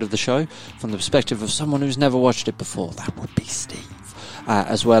episode of the show from the perspective of someone who's never watched it before. That would be Steve.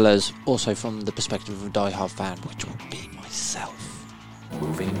 As well as also from the perspective of a die-hard fan, which would be myself.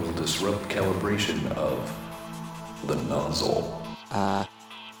 Moving will disrupt calibration of the nozzle.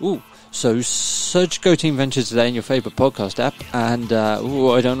 So search Go Team Venture today in your favourite podcast app, and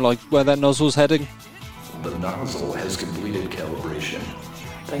I don't like where that nozzle's heading. The nozzle has completed calibration.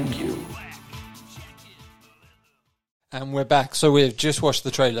 Thank you. And we're back. So we've just watched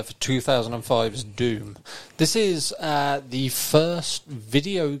the trailer for 2005's Doom. This is the first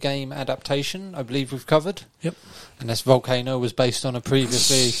video game adaptation I believe we've covered. Yep. Unless Volcano was based on a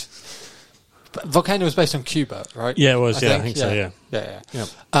previously... Volcano was based on Cuba, right? Yeah, it was. I think so, yeah. Yeah.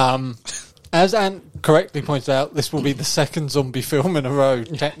 Yep. As Ant correctly pointed out, this will be the second zombie film in a row,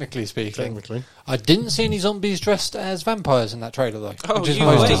 technically speaking. Technically. I didn't see any zombies dressed as vampires in that trailer, though, which is you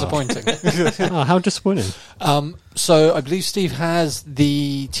most wait. disappointing. Oh, how disappointing. So I believe Steve has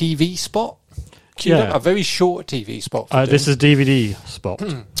the TV spot. queued Yeah. up, a very short TV spot. For This is DVD spot.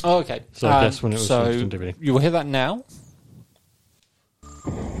 Oh, okay. So I guess when it was so released on DVD. you will hear that now.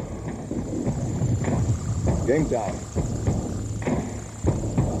 Game time.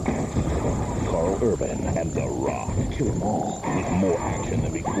 Urban, and The Rock. Kill 'em all with more action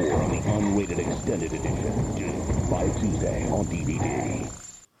than before on the unrated extended edition. Due by Tuesday on DVD.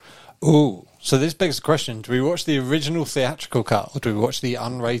 Ooh. So this begs the question, do we watch the original theatrical cut or do we watch the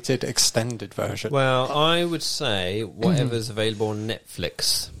unrated extended version? Well, I would say whatever's available on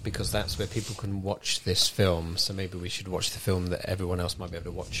Netflix, because that's where people can watch this film. So maybe we should watch the film that everyone else might be able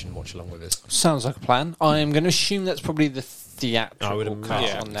to watch and watch along with us. Sounds like a plan. I am going to assume that's probably the theatrical I would cut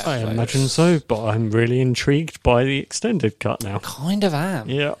imagine. on Netflix. I imagine so, but I'm really intrigued by the extended cut now. Kind of am.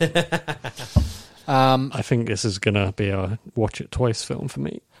 Yeah. I think this is going to be a watch it twice film for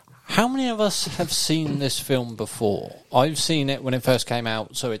me. How many of us have seen this film before? I've seen it when it first came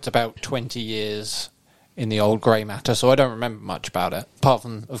out, so it's about 20 years in the old grey matter, so I don't remember much about it. Apart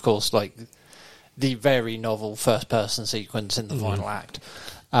from, of course, like the very novel first-person sequence in the final act.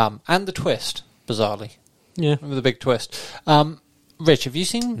 And the twist, bizarrely. Yeah. Remember the big twist. Rich, have you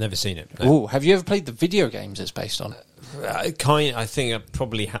seen... Never seen it. No. Ooh, have you ever played the video games it's based on? I think I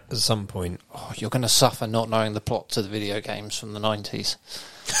probably at some point. Oh, you're going to suffer not knowing the plot to the video games from the 90s.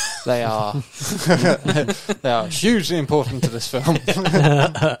 They are they are hugely important to this film.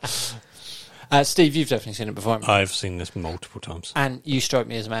 Steve, you've definitely seen it before, haven't you? I've seen this multiple times. And you strike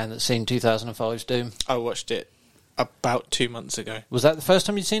me as a man that's seen 2005's Doom. I watched it about 2 months ago. Was that the first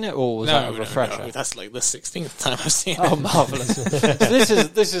time you'd seen it, or was that a refresher? No, that's like the 16th time I've seen Oh, it. marvellous. So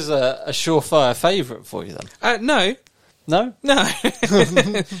this is a surefire favourite for you, then? No. No? No.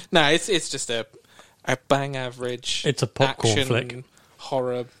 No, it's just a bang average It's a popcorn action, flick.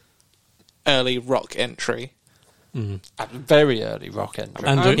 horror, early rock entry. A very early rock entry.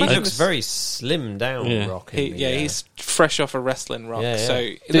 And I He imagine looks this- very slim down, Yeah. Rock. in the, He's fresh off a wrestling rock. Yeah, yeah. So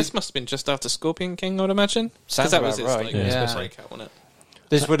this must have been just after Scorpion King, I would imagine. Sounds Because that was about his right, like, yeah. his breakout, wasn't it?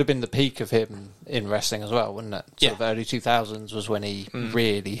 This would have been the peak of him in wrestling as well, wouldn't it? Yeah. Sort of early 2000s was when he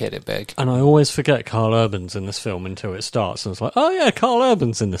really hit it big. And I always forget Carl Urban's in this film until it starts, and it's like, oh yeah, Carl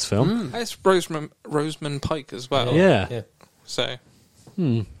Urban's in this film. It's Rosamund Pike as well. Yeah. Yeah. So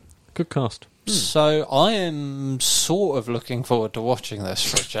Good cast. So I am sort of looking forward to watching this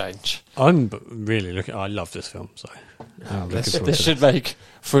for a change. I'm really looking. I love this film, so I'm looking forward This to should make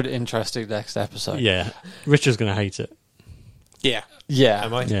for an interesting next episode. it. Yeah, Richard's going to hate it. yeah, Yeah.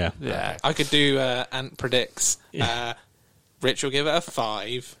 Am I? Yeah. Yeah. I could do Ant predicts. Rich will give it a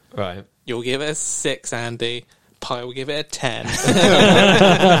 5. Right. You'll give it a 6, Andy. Pi will give it a 10.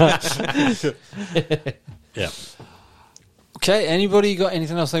 Yeah. Okay, anybody got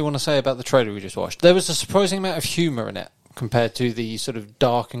anything else they want to say about the trailer we just watched? There was a surprising amount of humour in it compared to the sort of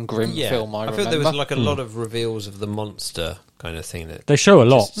dark and grim film I feel remember. there was like a lot of reveals of the monster kind of thing that They show a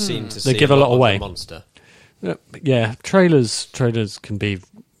lot. seemed to They see give a lot of away. the monster. Yeah, trailers can be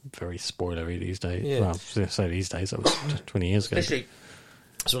very spoilery these days. Yeah. Well, I was going to say these days. That was 20 years ago. Especially,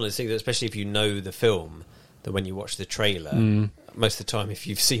 it's one of those things, that especially if you know the film, that when you watch the trailer, most of the time, if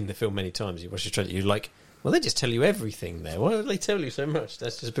you've seen the film many times, you watch the trailer, you're like, well, they just tell you everything there. Why do they tell you so much?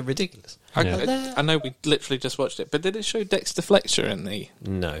 That's just a bit ridiculous. I know we literally just watched it, but did it show Dexter Fletcher in the...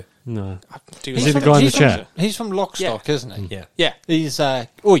 No. No. Do Is he the guy in the chair? He's from Lockstock, isn't he? Yeah. Yeah. He's,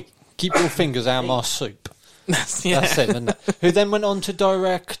 oi, keep your fingers out of my soup. That's That's him, isn't it? Who then went on to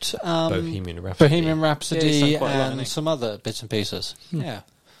direct Bohemian Rhapsody. Bohemian Yeah, Rhapsody he's done quite a lot, hasn't and he? some other bits and pieces. Yeah.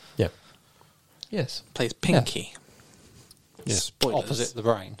 Yeah. Yes. Plays Pinky. Yeah. Spoilers. Opposite the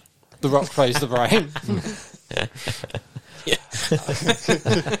brain. The Rock plays the brain. Yeah.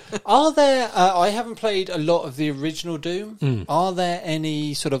 Are there... I haven't played a lot of the original Doom. Are there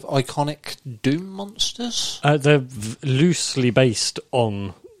any sort of iconic Doom monsters? They're loosely based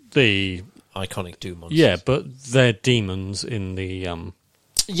on the... Iconic Doom monsters. Yeah, but they're demons in the...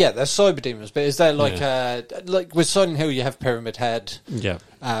 Yeah, they're cyber demons, but is there like like with Silent Hill you have Pyramid Head, Yeah.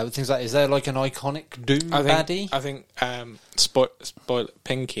 things like is there like an iconic Doom baddie? I think spoil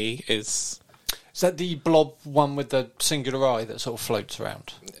Pinky is... Is that the blob one with the singular eye that sort of floats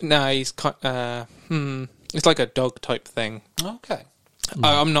around? No, he's it's like a dog type thing. Okay.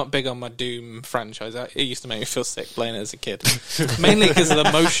 I'm not big on my Doom franchise. It used to make me feel sick playing it as a kid. Mainly because of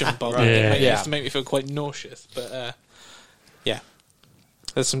the motion blur. It used to make me feel quite nauseous. But yeah,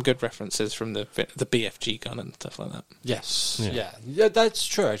 there's some good references from the BFG gun and stuff like that. Yes. Yeah. Yeah, that's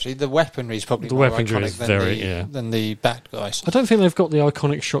true actually. The weaponry is probably The more weaponry iconic is than, very, than the bad guys. I don't think they've got the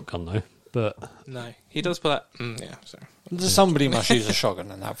iconic shotgun, though. But No, he does pull that. Yeah, sorry. Somebody must use a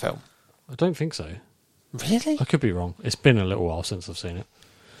shotgun in that film. I don't think so. Really? I could be wrong. It's been a little while since I've seen it.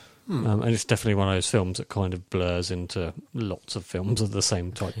 And it's definitely one of those films that kind of blurs into lots of films of the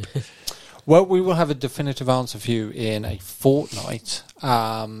same type. Well, we will have a definitive answer for you in a fortnight.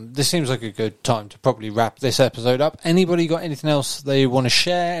 This seems like a good time to probably wrap this episode up. Anybody got anything else they want to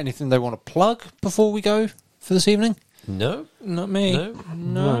share? Anything they want to plug before we go for this evening? No, Not me.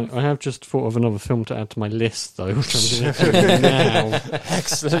 no. I have just thought of another film to add to my list, though, which I'm going to do now.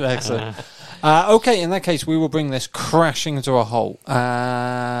 Excellent. Okay, in that case, we will bring this crashing to a halt. Do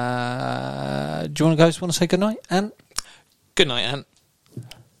you guys want to say goodnight, Ant? Good night, Ant.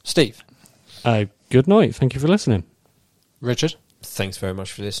 Steve? Good night. Thank you for listening. Richard? Thanks very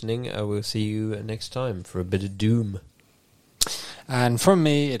much for listening. I will see you next time for a bit of doom. And from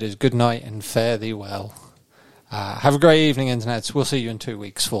me, it is good night and fare thee well. Have a great evening, Internet. We'll see you in 2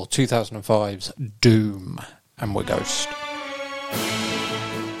 weeks for 2005's Doom and We're Ghost.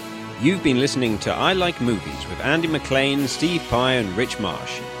 You've been listening to I Like Movies with Andy McLean, Steve Pye and Rich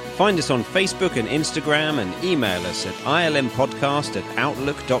Marsh. Find us on Facebook and Instagram and email us at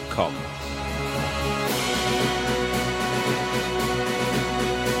ilmpodcast@outlook.com.